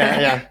 pod.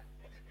 Yeah.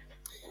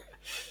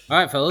 All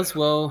right, fellas.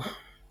 Well,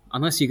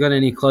 unless you got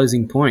any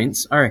closing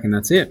points, I reckon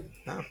that's it.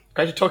 No.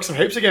 Great to talk some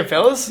hoops again,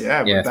 fellas.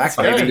 Yeah, we're back, It's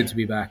baby. good to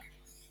be back.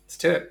 Let's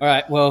do it. All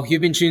right. Well,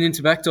 you've been tuned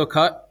into Backdoor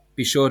Cut.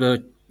 Be sure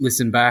to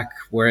listen back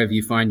wherever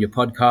you find your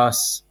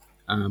podcasts.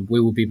 We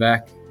will be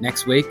back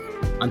next week.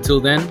 Until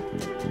then,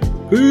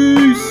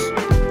 peace.